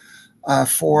together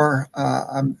for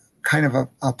kind of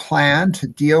a plan to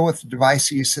deal with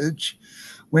device usage.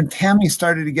 When Tammy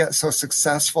started to get so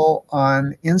successful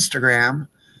on Instagram,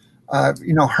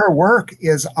 her work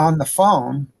is on the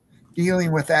phone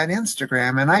dealing with that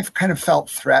Instagram. And I've kind of felt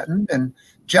threatened and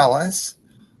jealous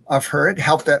of her. It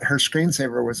helped that her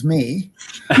screensaver was me,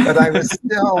 but I was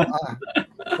still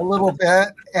a little bit.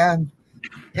 And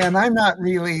I'm not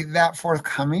really that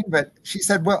forthcoming, but she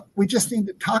said, well, we just need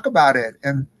to talk about it.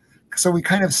 And so we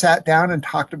kind of sat down and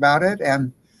talked about it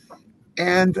and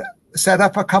set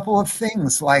up a couple of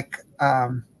things. Like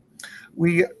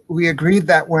we agreed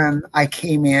that when I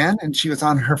came in and she was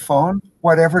on her phone,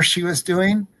 whatever she was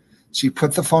doing, she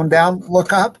put the phone down,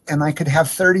 look up, and I could have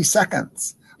 30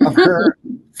 seconds of her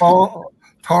phone,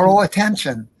 total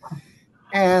attention.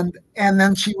 And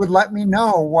then she would let me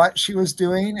know what she was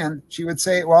doing. And she would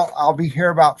say, well, I'll be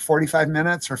here about 45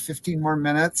 minutes or 15 more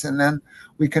minutes, and then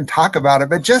we can talk about it.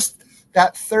 But just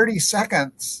that 30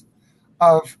 seconds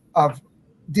of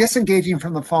disengaging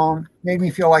from the phone made me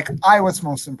feel like I was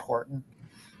most important,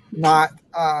 not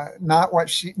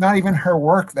even her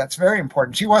work. That's very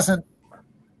important. She wasn't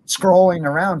scrolling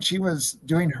around. She was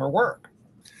doing her work.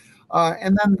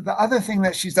 And then the other thing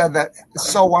that she said that is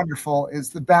so wonderful is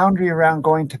the boundary around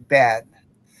going to bed.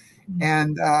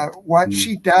 And what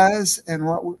she does and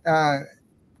what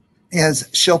is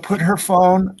she'll put her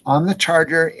phone on the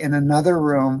charger in another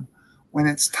room when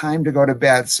it's time to go to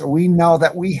bed. So we know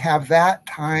that we have that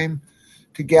time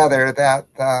together, that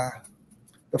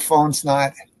the phone's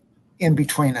not in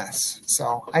between us.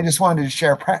 So I just wanted to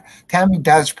share. Tammy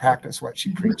does practice what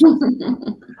she preaches.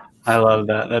 I love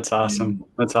that. That's awesome.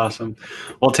 That's awesome.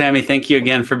 Well, Tammy, thank you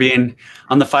again for being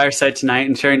on the fireside tonight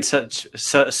and sharing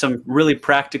some really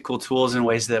practical tools and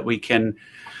ways that we can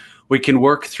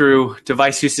work through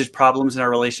device usage problems in our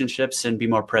relationships and be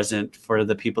more present for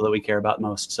the people that we care about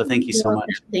most. So thank you so much.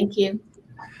 Thank you.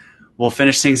 We'll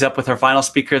finish things up with our final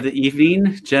speaker of the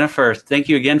evening. Jennifer, thank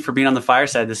you again for being on the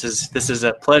fireside. This is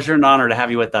a pleasure and honor to have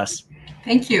you with us.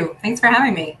 Thank you. Thanks for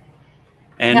having me.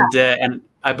 And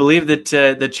I believe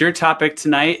that your topic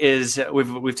tonight is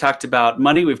we've talked about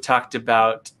money, we've talked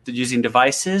about using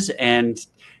devices, and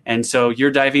so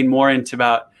you're diving more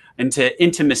into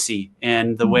intimacy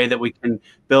and the way that we can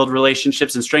build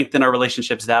relationships and strengthen our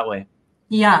relationships that way.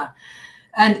 Yeah,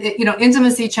 and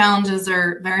intimacy challenges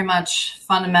are very much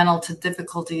fundamental to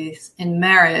difficulties in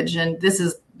marriage, and this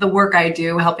is the work I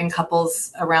do, helping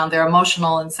couples around their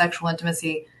emotional and sexual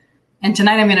intimacy. And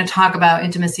tonight I'm going to talk about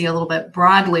intimacy a little bit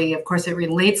broadly. Of course, it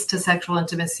relates to sexual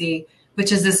intimacy,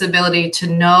 which is this ability to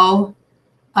know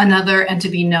another and to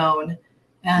be known.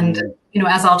 And,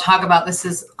 as I'll talk about, this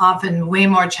is often way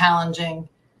more challenging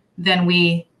than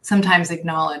we sometimes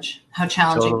acknowledge how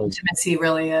challenging intimacy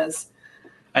really is.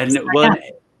 And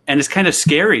it's kind of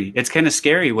scary. It's kind of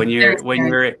scary when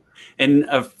you're in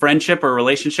a friendship or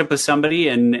relationship with somebody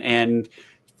and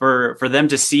for them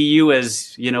to see you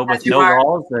as, with no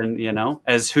walls and,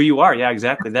 as who you are. Yeah,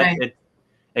 exactly. That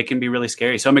it can be really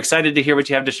scary. So I'm excited to hear what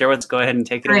you have to share with us. Go ahead and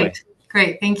take it away.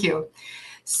 Great. Thank you.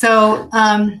 So,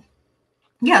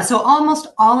 so almost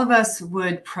all of us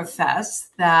would profess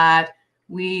that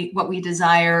what we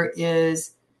desire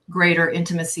is greater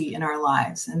intimacy in our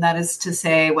lives. And that is to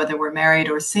say, whether we're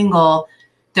married or single,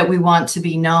 that we want to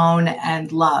be known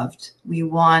and loved. We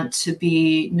want to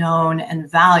be known and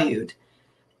valued.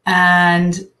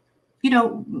 And,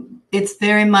 it's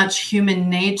very much human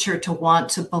nature to want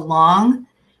to belong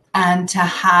and to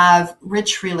have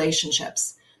rich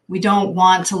relationships. We don't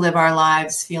want to live our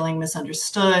lives feeling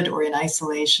misunderstood or in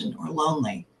isolation or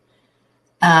lonely.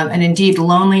 And indeed,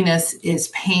 loneliness is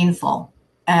painful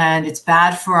and it's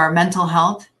bad for our mental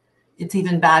health. It's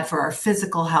even bad for our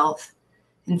physical health.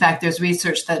 In fact, there's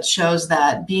research that shows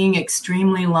that being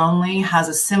extremely lonely has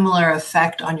a similar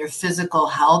effect on your physical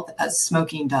health as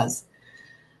smoking does.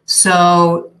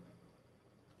 So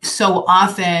so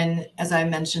often, as I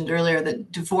mentioned earlier,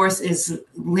 that divorce is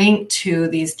linked to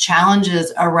these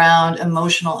challenges around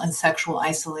emotional and sexual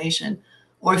isolation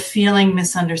or feeling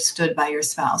misunderstood by your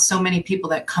spouse. So many people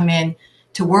that come in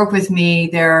to work with me,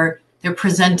 their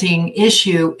presenting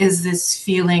issue is this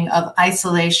feeling of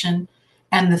isolation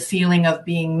and the feeling of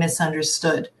being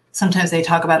misunderstood. Sometimes they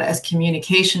talk about it as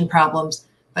communication problems,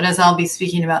 but as I'll be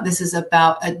speaking about, this is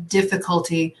about a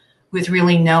difficulty with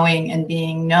really knowing and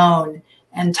being known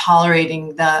and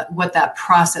tolerating what that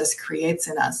process creates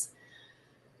in us.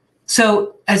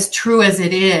 So as true as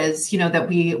it is, that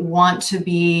we want to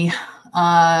be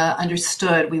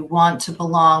understood, we want to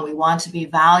belong, we want to be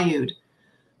valued,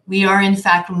 we are in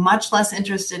fact much less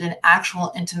interested in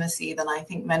actual intimacy than I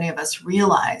think many of us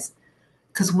realize.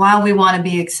 Because while we want to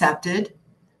be accepted,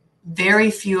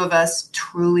 very few of us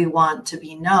truly want to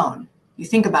be known. You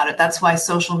think about it, that's why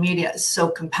social media is so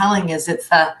compelling, is it's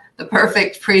the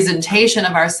perfect presentation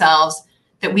of ourselves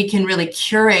that we can really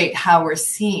curate how we're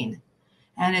seen.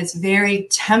 And it's very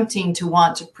tempting to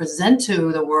want to present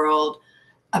to the world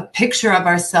a picture of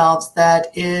ourselves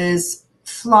that is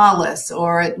flawless,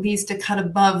 or at least a cut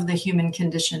above the human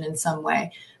condition in some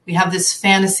way. We have this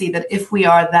fantasy that if we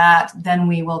are that, then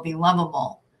we will be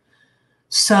lovable.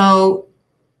 So,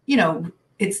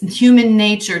 it's human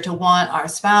nature to want our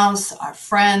spouse, our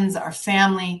friends, our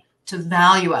family to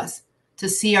value us, to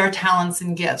see our talents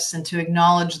and gifts, and to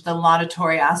acknowledge the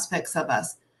laudatory aspects of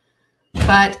us.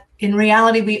 But in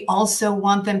reality, we also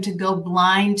want them to go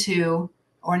blind to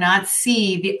or not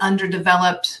see the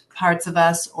underdeveloped parts of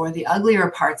us or the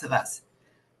uglier parts of us.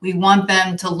 We want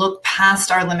them to look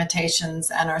past our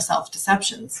limitations and our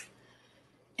self-deceptions.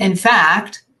 In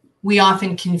fact, we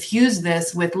often confuse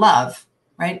this with love,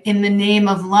 right? In the name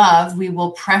of love, we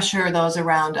will pressure those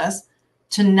around us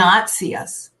to not see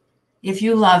us. If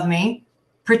you love me,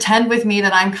 pretend with me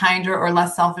that I'm kinder or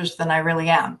less selfish than I really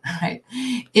am, right?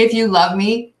 If you love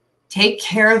me, take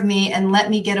care of me and let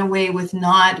me get away with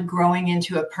not growing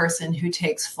into a person who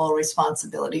takes full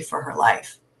responsibility for her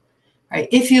life, right?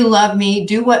 If you love me,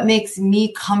 do what makes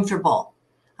me comfortable.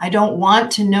 I don't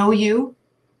want to know you,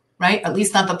 right? At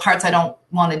least not the parts I don't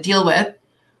want to deal with,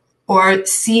 or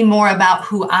see more about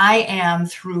who I am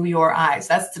through your eyes.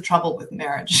 That's the trouble with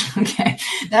marriage, okay?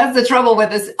 That's the trouble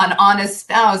with an honest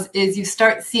spouse, is you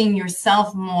start seeing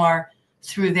yourself more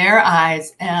through their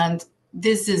eyes, and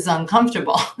this is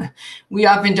uncomfortable. We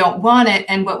often don't want it,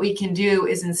 and what we can do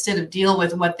is, instead of deal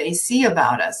with what they see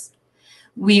about us,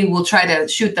 we will try to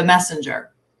shoot the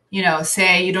messenger,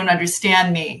 say, you don't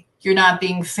understand me, you're not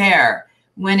being fair,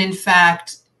 when in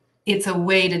fact, it's a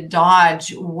way to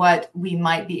dodge what we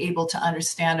might be able to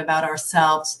understand about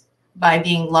ourselves by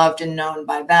being loved and known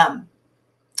by them.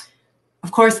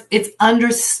 Of course, it's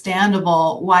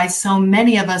understandable why so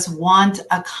many of us want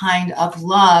a kind of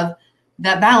love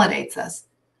that validates us,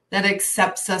 that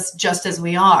accepts us just as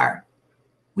we are.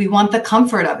 We want the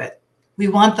comfort of it. We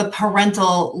want the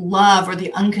parental love or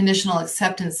the unconditional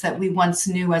acceptance that we once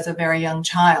knew as a very young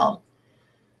child.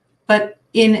 But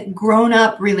in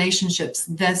grown-up relationships,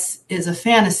 this is a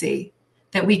fantasy,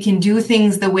 that we can do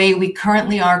things the way we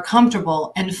currently are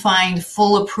comfortable and find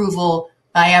full approval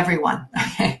by everyone.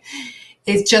 Okay?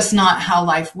 It's just not how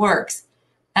life works.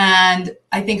 And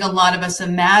I think a lot of us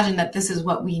imagine that this is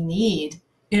what we need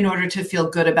in order to feel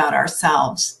good about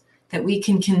ourselves, that we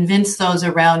can convince those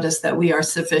around us that we are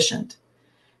sufficient.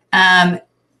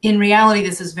 In reality,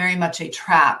 this is very much a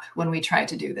trap when we try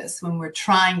to do this. When we're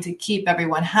trying to keep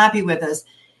everyone happy with us,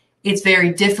 it's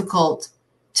very difficult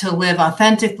to live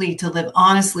authentically, to live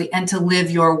honestly, and to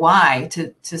live your why,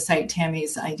 to cite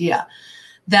Tammy's idea.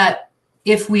 That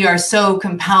if we are so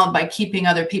compelled by keeping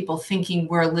other people thinking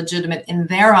we're legitimate in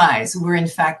their eyes, we're in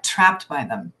fact trapped by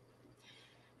them.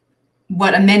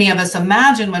 What many of us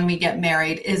imagine when we get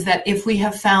married is that if we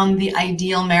have found the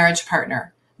ideal marriage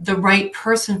partner, the right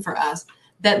person for us,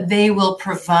 that they will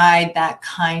provide that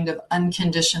kind of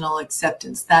unconditional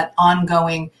acceptance, that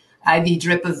ongoing IV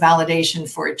drip of validation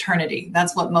for eternity.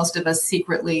 That's what most of us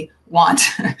secretly want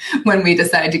when we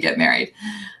decide to get married.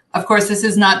 Of course, this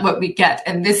is not what we get,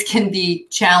 and this can be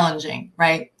challenging,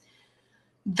 right?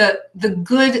 The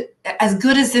good, as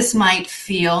good as this might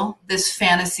feel, this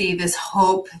fantasy, this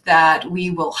hope that we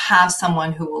will have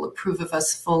someone who will approve of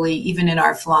us fully, even in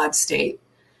our flawed state.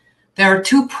 There are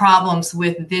two problems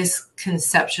with this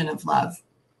conception of love.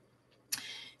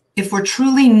 If we're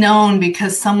truly known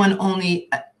because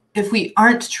if we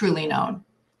aren't truly known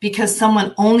because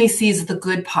someone only sees the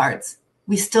good parts,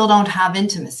 we still don't have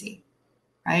intimacy,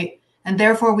 right? And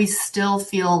therefore we still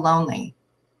feel lonely.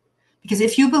 Because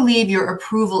if you believe your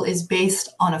approval is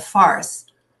based on a farce,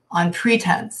 on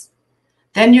pretense,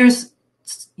 then you're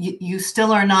you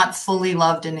still are not fully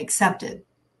loved and accepted.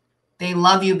 They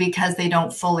love you because they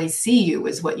don't fully see you,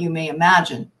 is what you may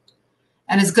imagine.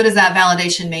 And as good as that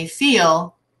validation may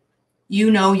feel, you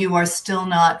know you are still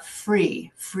not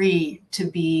free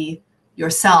to be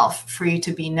yourself, free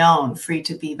to be known, free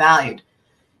to be valued.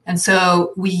 And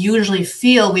so we usually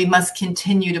feel we must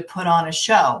continue to put on a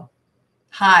show,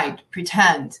 hide,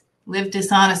 pretend, live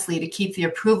dishonestly to keep the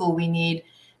approval we need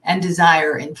and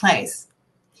desire in place.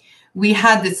 We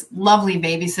had this lovely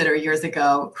babysitter years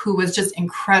ago who was just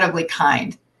incredibly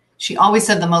kind. She always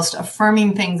said the most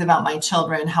affirming things about my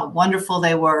children, how wonderful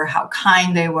they were, how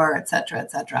kind they were, et cetera,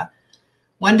 et cetera.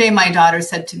 One day my daughter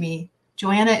said to me,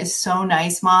 "Joanna is so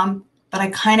nice, Mom, but I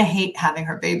kind of hate having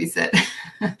her babysit."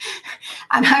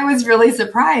 And I was really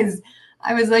surprised.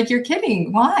 I was like, "You're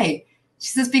kidding. Why?" She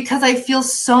says, "Because I feel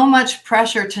so much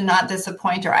pressure to not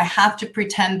disappoint her. I have to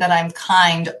pretend that I'm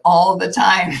kind all the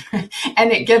time,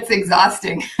 and it gets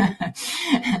exhausting."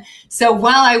 So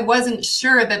while I wasn't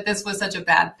sure that this was such a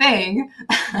bad thing,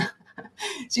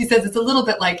 she says it's a little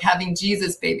bit like having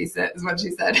Jesus babysit, is what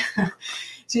she said.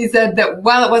 She said that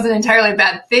while it wasn't entirely a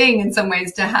bad thing in some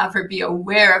ways to have her be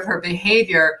aware of her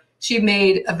behavior, she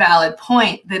made a valid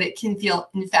point that it can feel,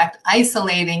 in fact,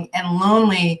 isolating and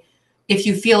lonely if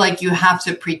you feel like you have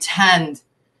to pretend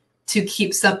to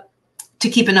keep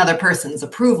another person's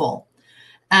approval.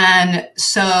 And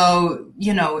so,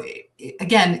 you know,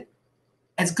 again,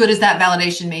 as good as that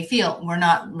validation may feel, we're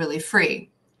not really free.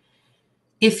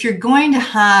 If you're going to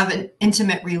have an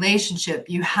intimate relationship,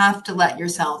 you have to let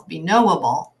yourself be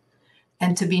knowable.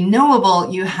 And to be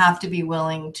knowable, you have to be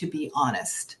willing to be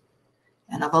honest.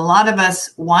 And a lot of us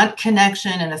want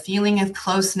connection and a feeling of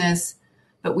closeness,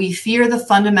 but we fear the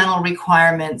fundamental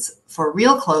requirements for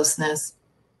real closeness,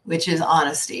 which is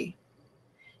honesty.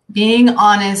 Being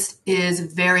honest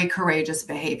is very courageous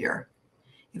behavior.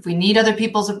 If we need other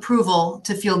people's approval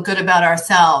to feel good about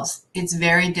ourselves, it's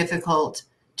very difficult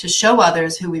to show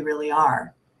others who we really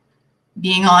are.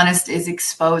 Being honest is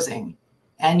exposing,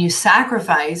 and you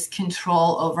sacrifice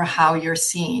control over how you're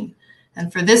seen.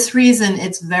 And for this reason,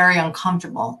 it's very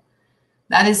uncomfortable.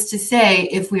 That is to say,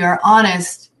 if we are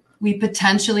honest, we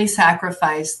potentially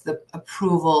sacrifice the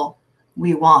approval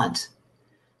we want.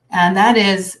 And that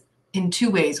is in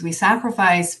two ways. We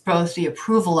sacrifice both the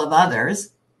approval of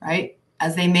others, right,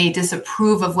 as they may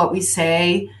disapprove of what we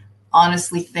say,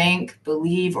 honestly think,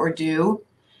 believe, or do.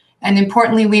 And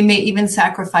importantly, we may even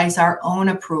sacrifice our own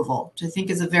approval, which I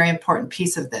think is a very important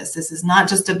piece of this. This is not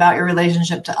just about your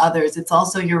relationship to others. It's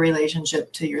also your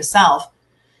relationship to yourself.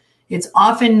 It's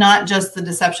often not just the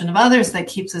deception of others that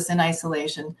keeps us in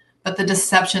isolation, but the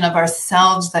deception of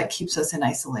ourselves that keeps us in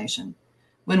isolation.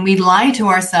 When we lie to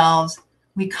ourselves,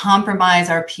 we compromise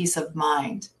our peace of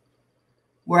mind.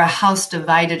 We're a house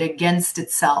divided against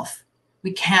itself.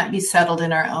 We can't be settled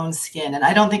in our own skin. And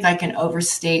I don't think I can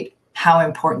overstate how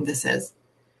important this is,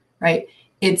 right?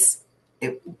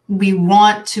 We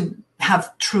want to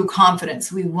have true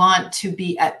confidence. We want to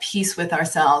be at peace with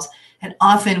ourselves. And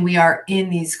often we are in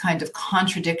these kind of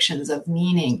contradictions of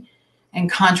meaning and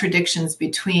contradictions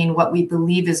between what we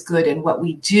believe is good and what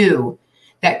we do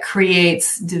that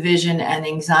creates division and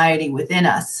anxiety within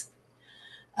us.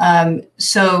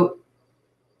 So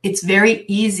it's very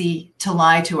easy to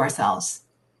lie to ourselves,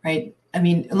 right? I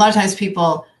mean, a lot of times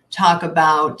people talk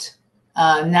about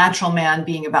natural man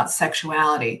being about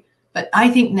sexuality, but I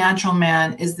think natural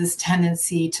man is this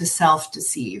tendency to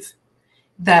self-deceive,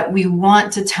 that we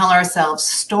want to tell ourselves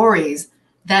stories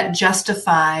that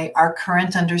justify our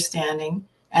current understanding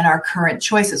and our current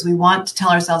choices. We want to tell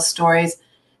ourselves stories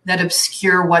that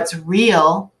obscure what's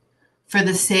real for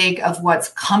the sake of what's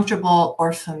comfortable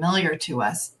or familiar to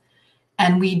us.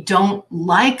 And we don't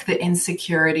like the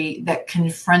insecurity that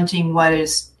confronting what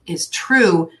is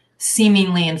true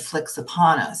seemingly inflicts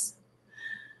upon us.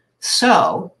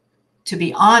 So, to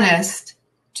be honest,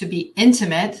 to be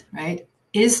intimate, right,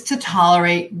 is to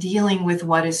tolerate dealing with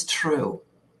what is true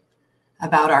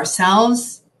about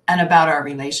ourselves and about our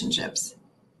relationships.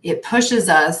 It pushes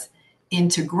us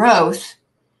into growth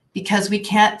because we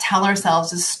can't tell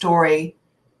ourselves a story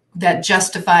that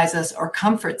justifies us or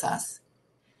comforts us.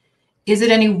 Is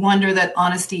it any wonder that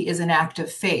honesty is an act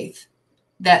of faith?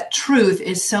 That truth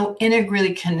is so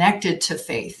integrally connected to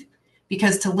faith,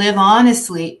 because to live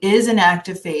honestly is an act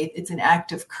of faith. It's an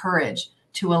act of courage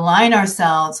to align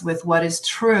ourselves with what is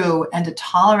true and to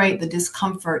tolerate the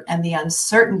discomfort and the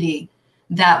uncertainty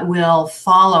that will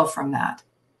follow from that,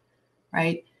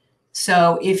 right?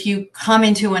 So if you come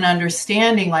into an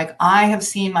understanding like, I have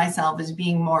seen myself as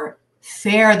being more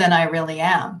fair than I really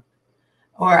am,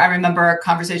 or I remember a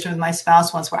conversation with my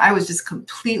spouse once where I was just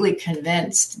completely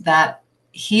convinced that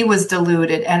he was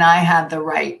deluded and I had the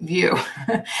right view.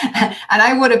 And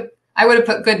I would have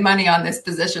put good money on this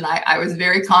position. I was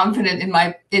very confident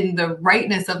in the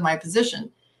rightness of my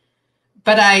position.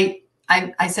 But I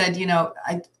said,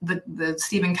 the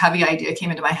Stephen Covey idea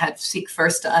came into my head: seek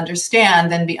first to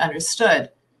understand, then be understood.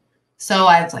 So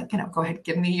I was like, go ahead,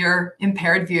 give me your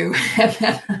impaired view,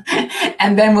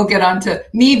 and then we'll get on to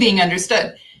me being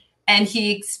understood. And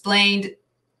he explained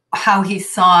how he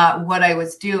saw what I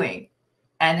was doing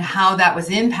and how that was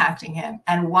impacting him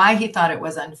and why he thought it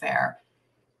was unfair.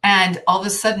 And all of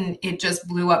a sudden, it just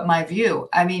blew up my view.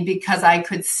 I mean, because I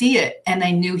could see it and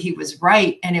I knew he was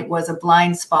right, and it was a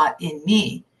blind spot in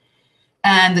me.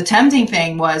 And the tempting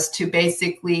thing was to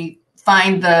basically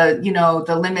find the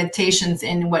limitations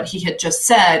in what he had just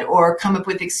said, or come up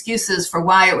with excuses for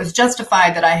why it was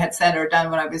justified that I had said or done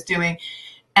what I was doing,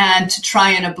 and to try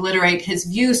and obliterate his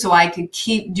view so I could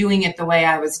keep doing it the way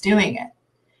I was doing it.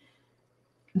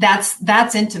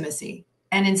 That's intimacy.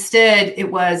 And instead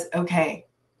it was, okay,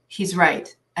 he's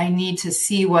right. I need to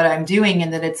see what I'm doing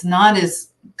and that it's not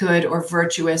as good or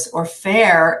virtuous or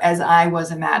fair as I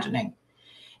was imagining.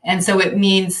 And so it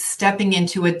means stepping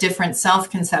into a different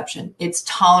self-conception. It's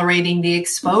tolerating the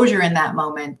exposure in that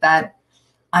moment that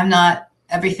I'm not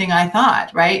everything I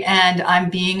thought, right? And I'm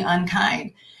being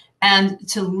unkind. And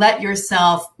to let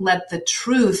the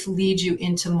truth lead you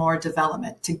into more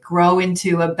development, to grow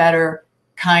into a better,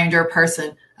 kinder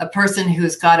person, a person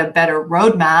who's got a better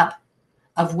roadmap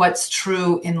of what's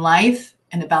true in life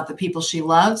and about the people she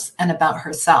loves and about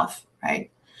herself,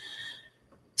 right?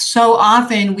 So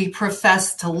often we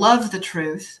profess to love the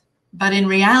truth, but in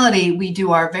reality, we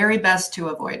do our very best to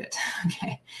avoid it,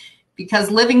 okay? Because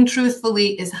living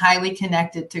truthfully is highly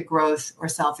connected to growth or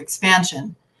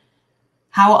self-expansion.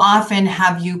 How often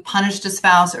have you punished a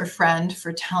spouse or friend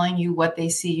for telling you what they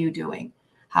see you doing?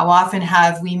 How often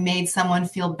have we made someone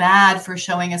feel bad for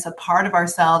showing us a part of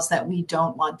ourselves that we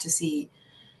don't want to see?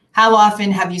 How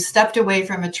often have you stepped away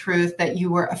from a truth that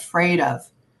you were afraid of?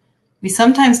 We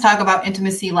sometimes talk about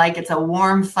intimacy like it's a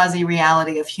warm, fuzzy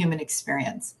reality of human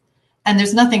experience. And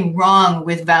there's nothing wrong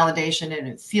with validation, and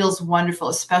it feels wonderful,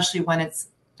 especially when it's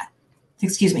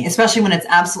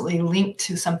absolutely linked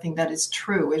to something that is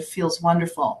true. It feels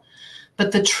wonderful.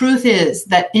 But the truth is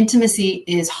that intimacy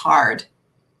is hard.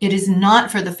 It is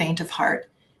not for the faint of heart.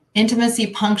 Intimacy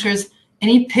punctures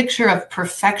any picture of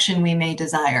perfection we may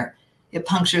desire. It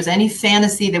punctures any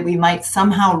fantasy that we might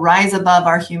somehow rise above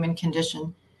our human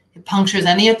condition. It punctures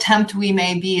any attempt we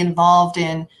may be involved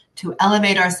in to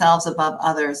elevate ourselves above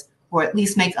others, or at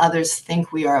least make others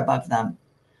think we are above them.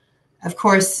 Of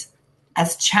course,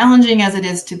 as challenging as it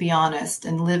is to be honest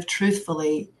and live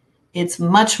truthfully, it's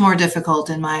much more difficult,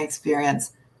 in my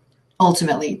experience,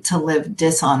 ultimately, to live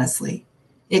dishonestly.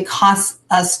 It costs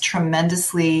us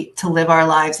tremendously to live our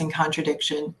lives in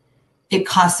contradiction. It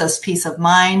costs us peace of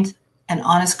mind and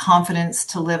honest confidence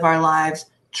to live our lives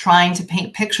trying to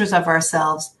paint pictures of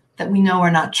ourselves that we know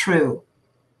are not true.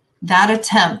 That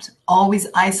attempt always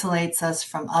isolates us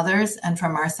from others and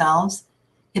from ourselves.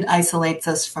 It isolates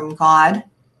us from God.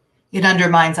 It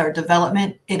undermines our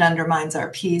development. It undermines our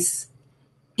peace.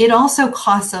 It also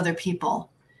costs other people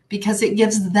because it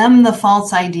gives them the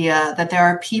false idea that there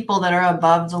are people that are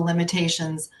above the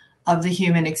limitations of the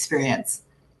human experience.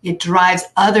 It drives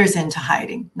others into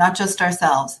hiding, not just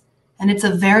ourselves. And it's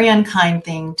a very unkind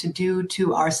thing to do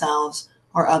to ourselves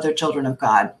or other children of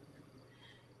God.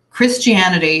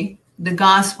 Christianity, the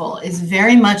gospel, is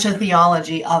very much a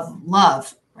theology of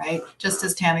love, right? Just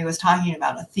as Tammy was talking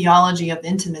about, a theology of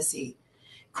intimacy.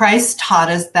 Christ taught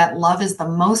us that love is the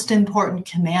most important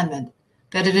commandment,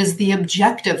 that it is the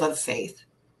objective of faith.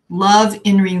 Love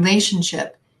in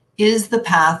relationship is the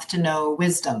path to know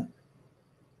wisdom.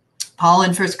 Paul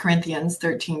in 1 Corinthians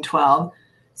 13:12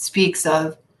 speaks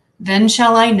of, "Then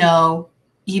shall I know,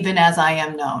 even as I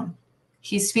am known."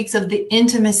 He speaks of the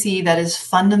intimacy that is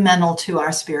fundamental to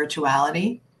our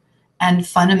spirituality and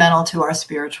fundamental to our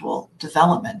spiritual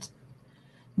development.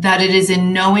 That it is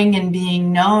in knowing and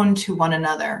being known to one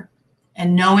another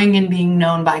and knowing and being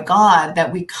known by God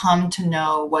that we come to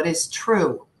know what is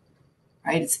true,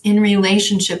 right? It's in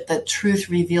relationship that truth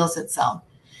reveals itself.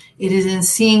 It is in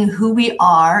seeing who we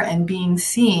are and being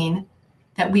seen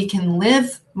that we can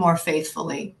live more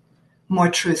faithfully,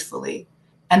 more truthfully,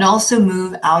 and also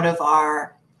move out of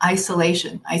our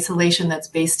isolation that's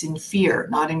based in fear,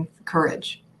 not in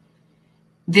courage.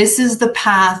 This is the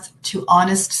path to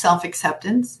honest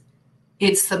self-acceptance.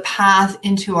 It's the path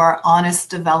into our honest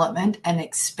development and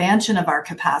expansion of our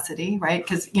capacity, right?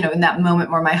 Because, in that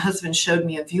moment where my husband showed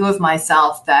me a view of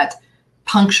myself that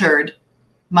punctured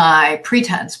my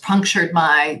pretense, punctured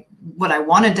my what I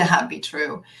wanted to have be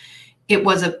true. It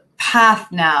was a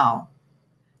path now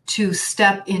to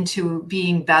step into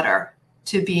being better,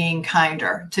 to being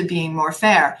kinder, to being more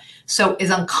fair. So as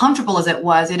uncomfortable as it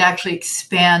was, it actually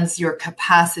expands your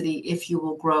capacity if you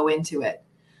will grow into it.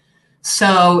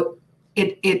 So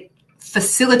it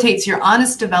facilitates your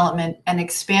honest development and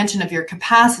expansion of your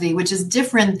capacity, which is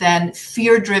different than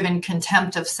fear-driven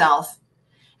contempt of self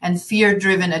and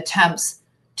fear-driven attempts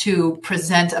to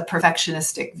present a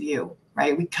perfectionistic view,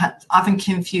 right? We often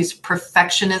confuse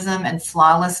perfectionism and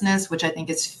flawlessness, which I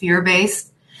think is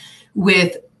fear-based,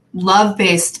 with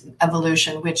love-based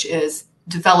evolution, which is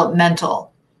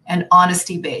developmental and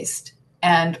honesty-based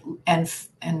and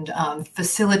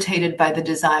facilitated by the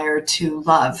desire to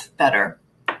love better.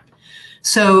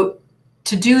 So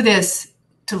to do this,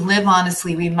 to live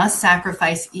honestly, we must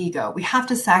sacrifice ego. We have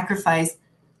to sacrifice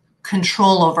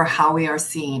control over how we are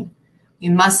seen. We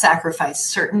must sacrifice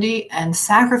certainty and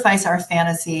sacrifice our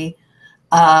fantasy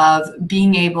of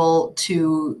being able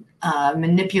to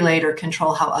manipulate or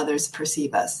control how others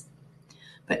perceive us.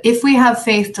 But if we have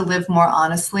faith to live more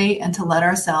honestly and to let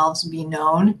ourselves be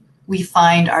known, we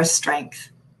find our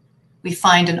strength. We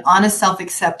find an honest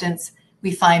self-acceptance.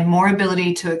 We find more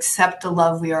ability to accept the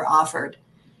love we are offered.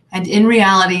 And in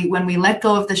reality, when we let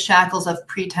go of the shackles of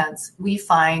pretense, we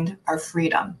find our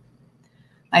freedom.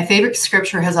 My favorite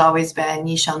scripture has always been,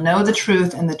 "Ye shall know the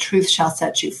truth, and the truth shall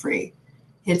set you free."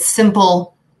 It's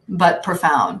simple, but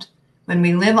profound. When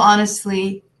we live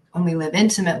honestly, when we live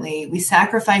intimately, we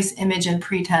sacrifice image and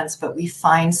pretense, but we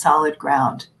find solid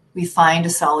ground. We find a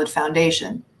solid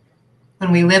foundation.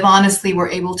 When we live honestly, we're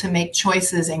able to make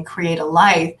choices and create a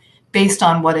life based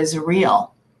on what is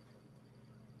real.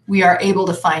 We are able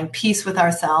to find peace with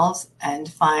ourselves and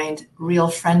find real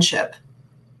friendship.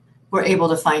 We're able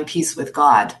to find peace with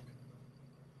God.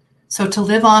 So to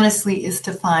live honestly is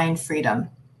to find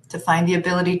freedom, to find the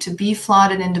ability to be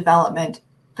flawed and in development,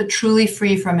 but truly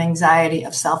free from anxiety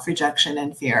of self-rejection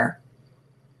and fear.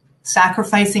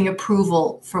 Sacrificing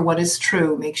approval for what is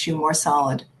true makes you more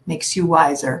solid, makes you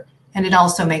wiser, and it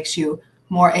also makes you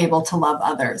more able to love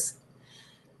others.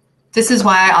 This is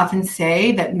why I often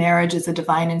say that marriage is a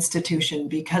divine institution,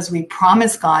 because we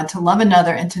promise God to love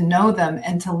another and to know them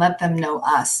and to let them know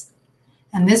us.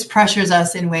 And this pressures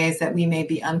us in ways that we may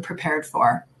be unprepared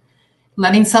for.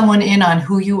 Letting someone in on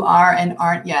who you are and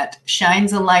aren't yet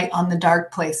shines a light on the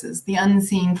dark places, the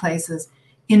unseen places,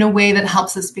 in a way that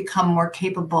helps us become more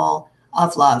capable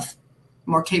of love,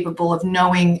 more capable of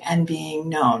knowing and being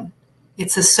known.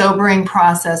 It's a sobering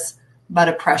process, but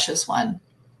a precious one.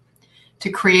 To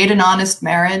create an honest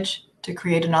marriage, to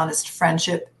create an honest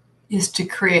friendship, is to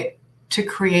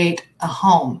create a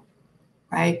home,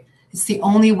 right? It's the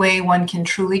only way one can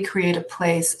truly create a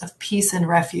place of peace and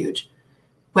refuge,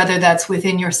 whether that's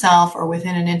within yourself or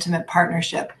within an intimate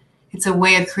partnership. It's a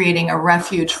way of creating a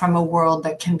refuge from a world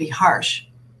that can be harsh.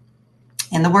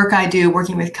 In the work I do,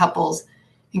 working with couples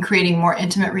and creating more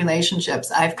intimate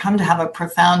relationships, I've come to have a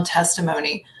profound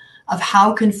testimony of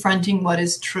how confronting what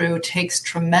is true takes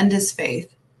tremendous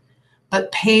faith,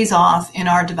 but pays off in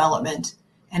our development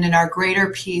and in our greater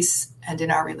peace and in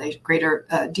our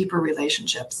deeper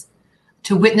relationships.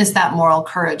 To witness that moral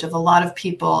courage of a lot of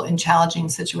people in challenging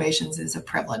situations is a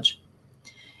privilege.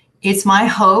 It's my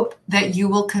hope that you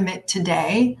will commit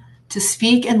today to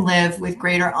speak and live with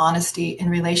greater honesty in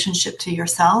relationship to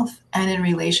yourself and in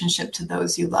relationship to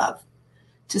those you love.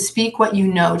 To speak what you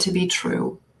know to be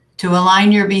true, to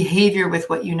align your behavior with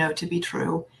what you know to be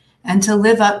true, and to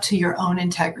live up to your own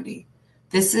integrity.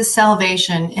 This is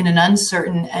salvation in an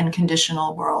uncertain and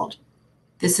conditional world.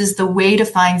 This is the way to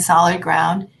find solid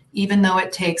ground, even though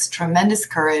it takes tremendous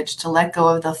courage to let go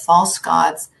of the false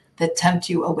gods that tempt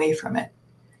you away from it.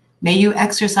 May you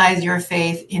exercise your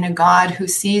faith in a God who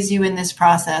sees you in this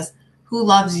process, who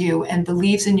loves you and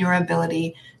believes in your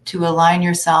ability to align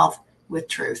yourself with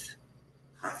truth.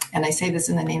 And I say this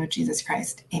in the name of Jesus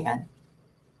Christ. Amen.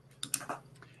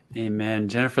 Amen.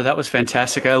 Jennifer, that was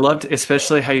fantastic. I loved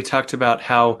especially how you talked about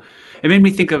how it made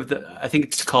me think of I think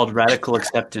it's called radical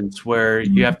acceptance, where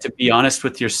you have to be honest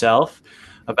with yourself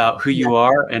about who you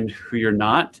are and who you're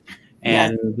not,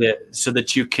 and so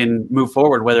that you can move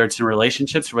forward, whether it's in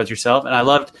relationships or with yourself. And I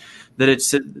loved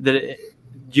that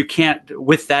you can't,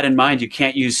 with that in mind, you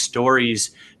can't use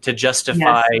stories to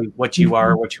justify what you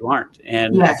are or what you aren't.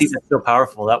 And I think that's so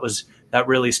powerful. That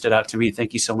really stood out to me.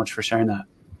 Thank you so much for sharing that.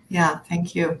 Yeah,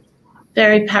 thank you.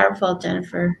 Very powerful,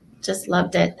 Jennifer. Just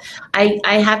loved it. I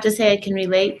have to say I can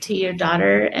relate to your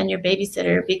daughter and your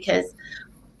babysitter, because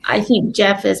I think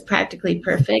Jeff is practically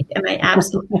perfect, and I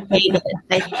absolutely hate it.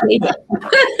 I hate it.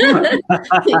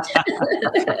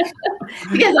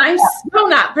 Because I'm so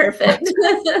not perfect.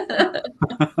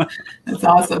 That's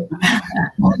awesome.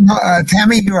 Well, no,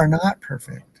 Tammy, you are not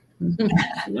perfect.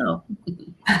 No.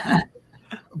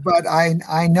 But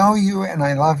I know you and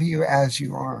I love you as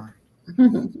you are.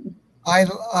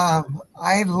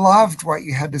 I loved what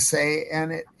you had to say,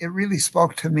 and it really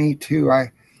spoke to me too.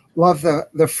 I love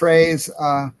the phrase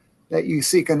that you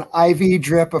seek an IV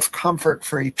drip of comfort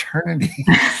for eternity.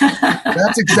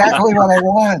 That's exactly what I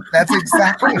want. That's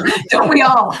exactly. Don't we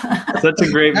all? Such a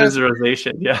great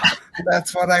visualization. Yeah.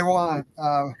 That's what I want.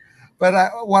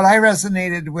 But what I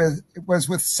resonated with was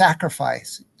with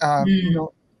sacrifice. You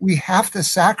know, we have to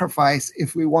sacrifice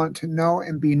if we want to know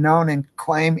and be known and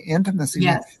claim intimacy.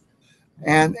 Yes.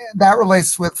 And that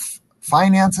relates with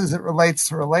finances. It relates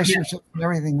to relationships and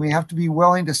everything. We have to be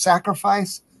willing to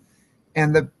sacrifice.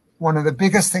 And one of the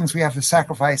biggest things we have to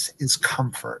sacrifice is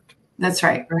comfort. That's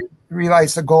right.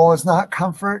 Realize the goal is not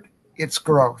comfort, it's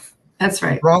growth. That's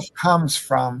right. And growth comes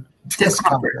from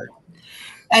discomfort.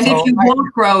 And if you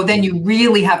won't grow, then you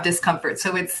really have discomfort.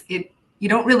 So you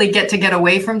don't really get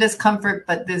away from discomfort,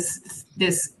 but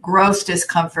this gross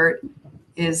discomfort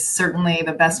is certainly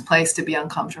the best place to be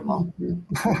uncomfortable.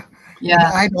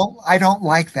 Yeah. I don't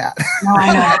like that. No,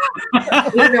 I know.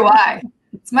 Neither do I.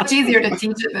 It's much easier to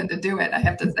teach it than to do it, I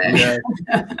have to say. Yeah.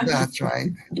 That's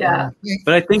right. Yeah.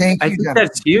 But I think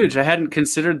that's huge. I hadn't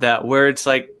considered that, where it's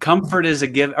like comfort is a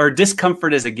given or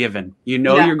discomfort is a given. You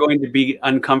know you're going to be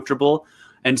uncomfortable.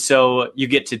 And so you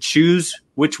get to choose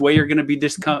which way you're going to be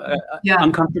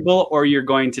uncomfortable, or you're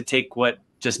going to take what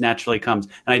just naturally comes.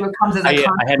 And I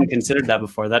hadn't considered that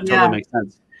before. That totally makes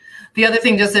sense. The other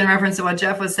thing, just in reference to what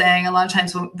Jeff was saying, a lot of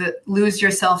times the lose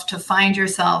yourself to find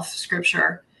yourself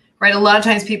scripture, right? A lot of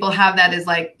times people have that as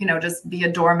like, just be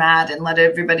a doormat and let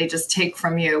everybody just take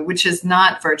from you, which is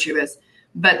not virtuous,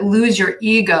 but lose your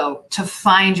ego to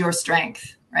find your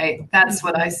strength. Right. That's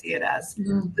what I see it as.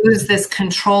 Lose this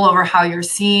control over how you're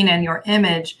seen and your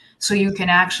image so you can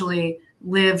actually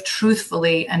live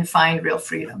truthfully and find real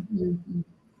freedom.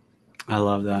 I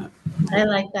love that. I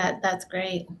like that. That's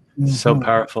great. So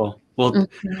powerful. Well,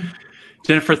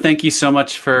 Jennifer, thank you so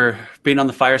much for being on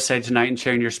the fireside tonight and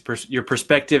sharing your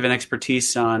perspective and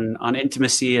expertise on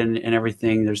intimacy and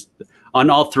everything. There's on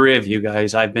all three of you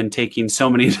guys. I've been taking so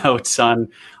many notes on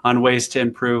ways to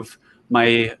improve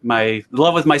my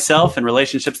love with myself and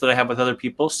relationships that I have with other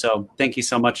people. So thank you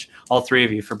so much, all three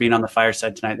of you, for being on the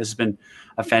fireside tonight. This has been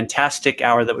a fantastic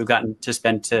hour that we've gotten to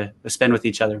spend with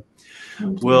each other.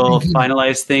 We'll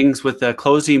finalize things with a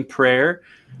closing prayer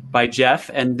by Jeff.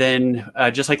 And then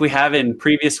just like we have in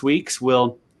previous weeks,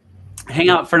 we'll hang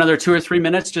out for another 2 or 3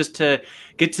 minutes just to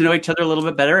get to know each other a little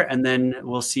bit better. And then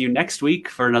we'll see you next week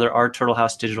for another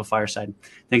OurTurtleHouse Digital Fireside.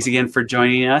 Thanks again for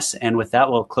joining us. And with that,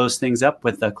 we'll close things up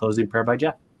with a closing prayer by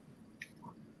Jeff.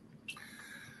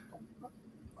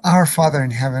 Our Father in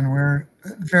heaven, we're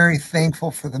very thankful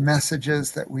for the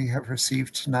messages that we have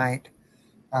received tonight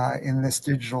in this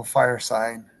digital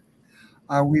fireside.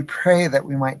 We pray that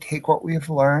we might take what we have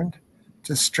learned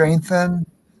to strengthen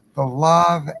the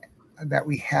love that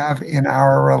we have in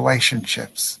our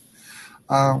relationships.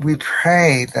 We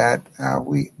pray that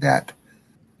that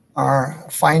our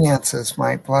finances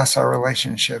might bless our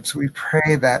relationships. We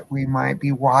pray that we might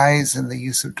be wise in the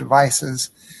use of devices.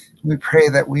 We pray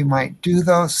that we might do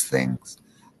those things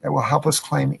that will help us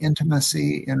claim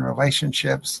intimacy in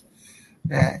relationships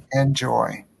and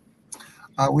joy.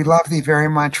 We love thee very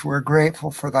much. We're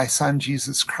grateful for thy Son,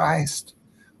 Jesus Christ,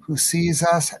 who sees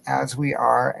us as we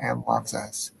are and loves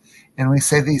us. And we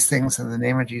say these things in the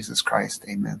name of Jesus Christ.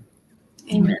 Amen.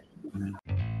 Amen. Amen.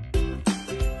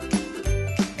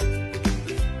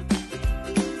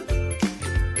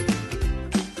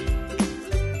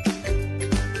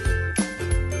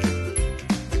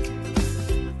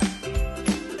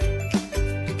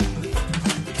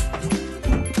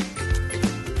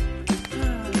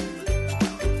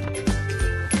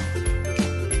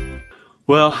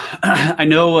 Well, I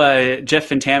know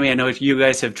Jeff and Tammy, I know you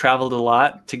guys have traveled a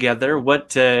lot together.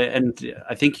 And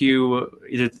I think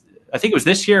I think it was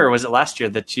this year or was it last year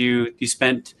that you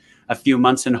spent a few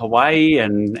months in Hawaii,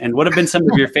 and what have been some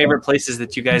of your favorite places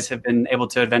that you guys have been able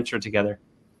to adventure together?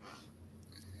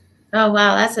 Oh,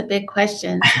 wow. That's a big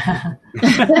question.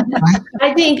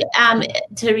 I think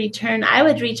I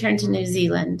would return to New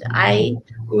Zealand. I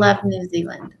love New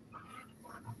Zealand.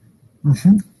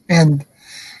 Mm-hmm.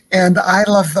 And I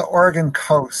love the Oregon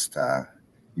coast.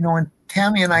 When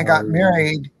Tammy and I got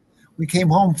married, we came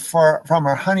home from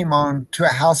our honeymoon to a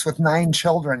house with 9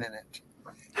 children in it.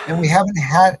 and we hadn't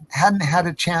had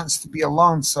a chance to be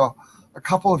alone. So a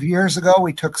couple of years ago,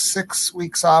 we took 6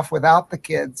 weeks off without the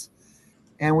kids,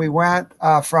 and we went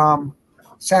from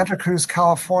Santa Cruz,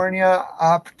 California,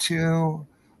 up to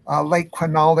Lake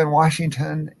Quinault in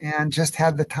Washington, and just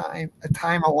had a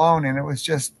time alone, and it was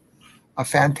just a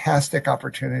fantastic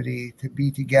opportunity to be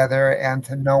together and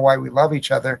to know why we love each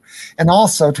other, and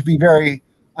also to be very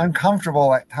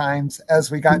uncomfortable at times as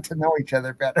we got to know each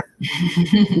other better.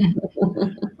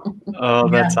 Oh,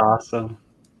 that's awesome.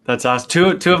 That's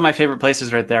awesome. Two of my favorite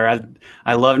places right there.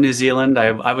 I love New Zealand.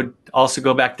 I would also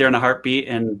go back there in a heartbeat.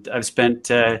 And I've spent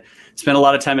a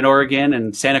lot of time in Oregon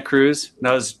and Santa Cruz.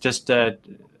 That was just a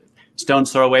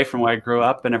stone's throw away from where I grew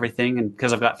up and everything. And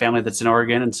because I've got family that's in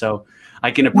Oregon, and so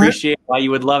I can appreciate why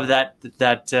you would love that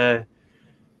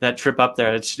trip up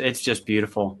there. It's just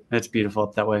beautiful. It's beautiful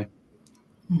up that way.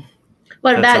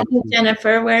 What about you,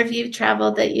 Jennifer? Where have you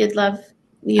traveled that you'd love?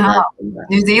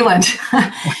 New Zealand.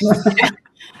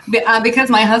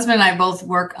 Because my husband and I both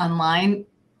work online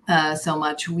so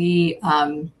much, we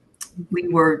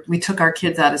took our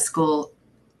kids out of school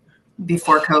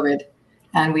before COVID,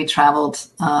 and we traveled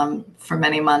for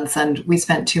many months, and we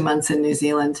spent 2 months in New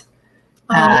Zealand.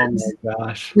 And oh my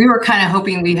gosh. We were kind of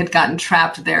hoping we had gotten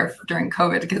trapped there during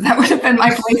COVID, because that would have been my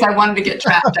place I wanted to get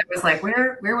trapped. I was like,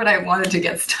 where would I wanted to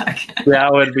get stuck? That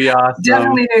would be awesome.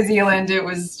 Definitely New Zealand. It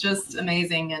was just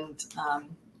amazing. And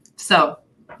so,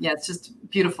 yeah, it's just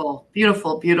beautiful,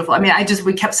 beautiful, beautiful. I mean,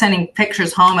 we kept sending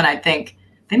pictures home, and I think,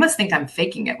 they must think I'm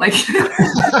faking it. Like,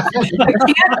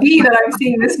 it can't be that I'm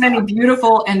seeing this many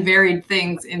beautiful and varied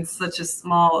things in such a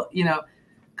small,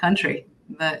 country.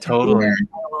 But totally.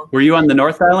 Were you on the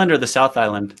North Island or the South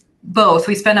Island? Both.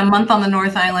 We spent a month on the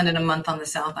North Island and a month on the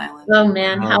South Island. Oh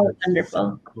man, how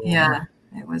wonderful! Cool. Yeah,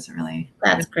 it was really.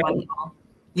 That's great. Wonderful.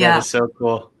 Yeah, that is so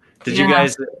cool. Did you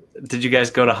guys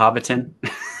go to Hobbiton?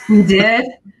 We did.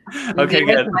 Okay,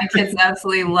 good. My kids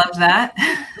absolutely loved that.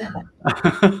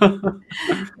 It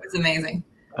was amazing.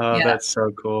 Oh, yeah. That's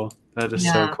so cool. That is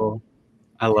so cool.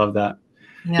 I love that.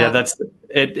 Yeah, that's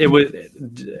it. It was.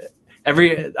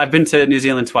 I've been to New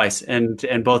Zealand twice,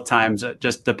 and both times,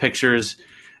 just the pictures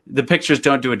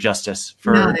don't do it justice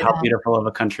for how beautiful of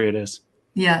a country it is.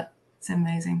 Yeah, it's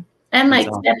amazing. And like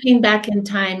stepping back in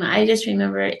time, I just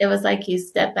remember it was like you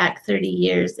stepped back 30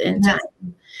 years in time.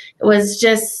 It was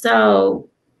just so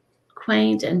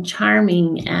quaint and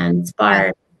charming and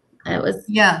sparse. It was.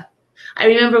 Yeah. I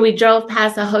remember we drove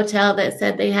past a hotel that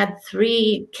said they had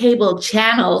 3 cable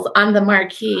channels on the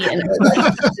marquee, and it was like,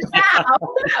 wow,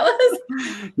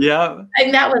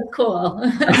 that was cool.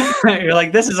 You're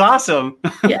like, this is awesome.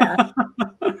 Yeah.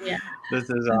 This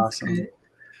is awesome. Great.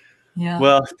 Yeah.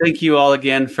 Well, thank you all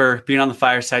again for being on the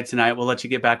fireside tonight. We'll let you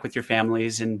get back with your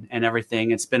families and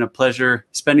everything. It's been a pleasure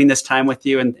spending this time with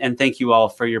you, and thank you all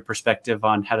for your perspective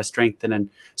on how to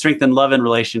strengthen love and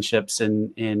relationships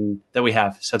in that we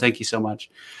have. So thank you so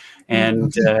much.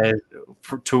 And to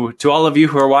all of you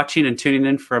who are watching and tuning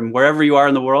in from wherever you are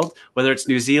in the world, whether it's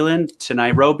New Zealand to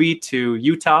Nairobi to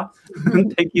Utah,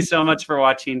 thank you so much for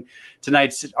watching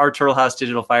tonight's OurTurtleHouse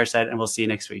Digital Fireside, and we'll see you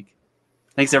next week.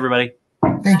 Thanks, everybody.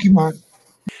 Thank you, Mark.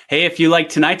 Hey, if you like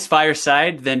tonight's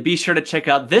fireside, then be sure to check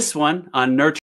out this one on Nurture.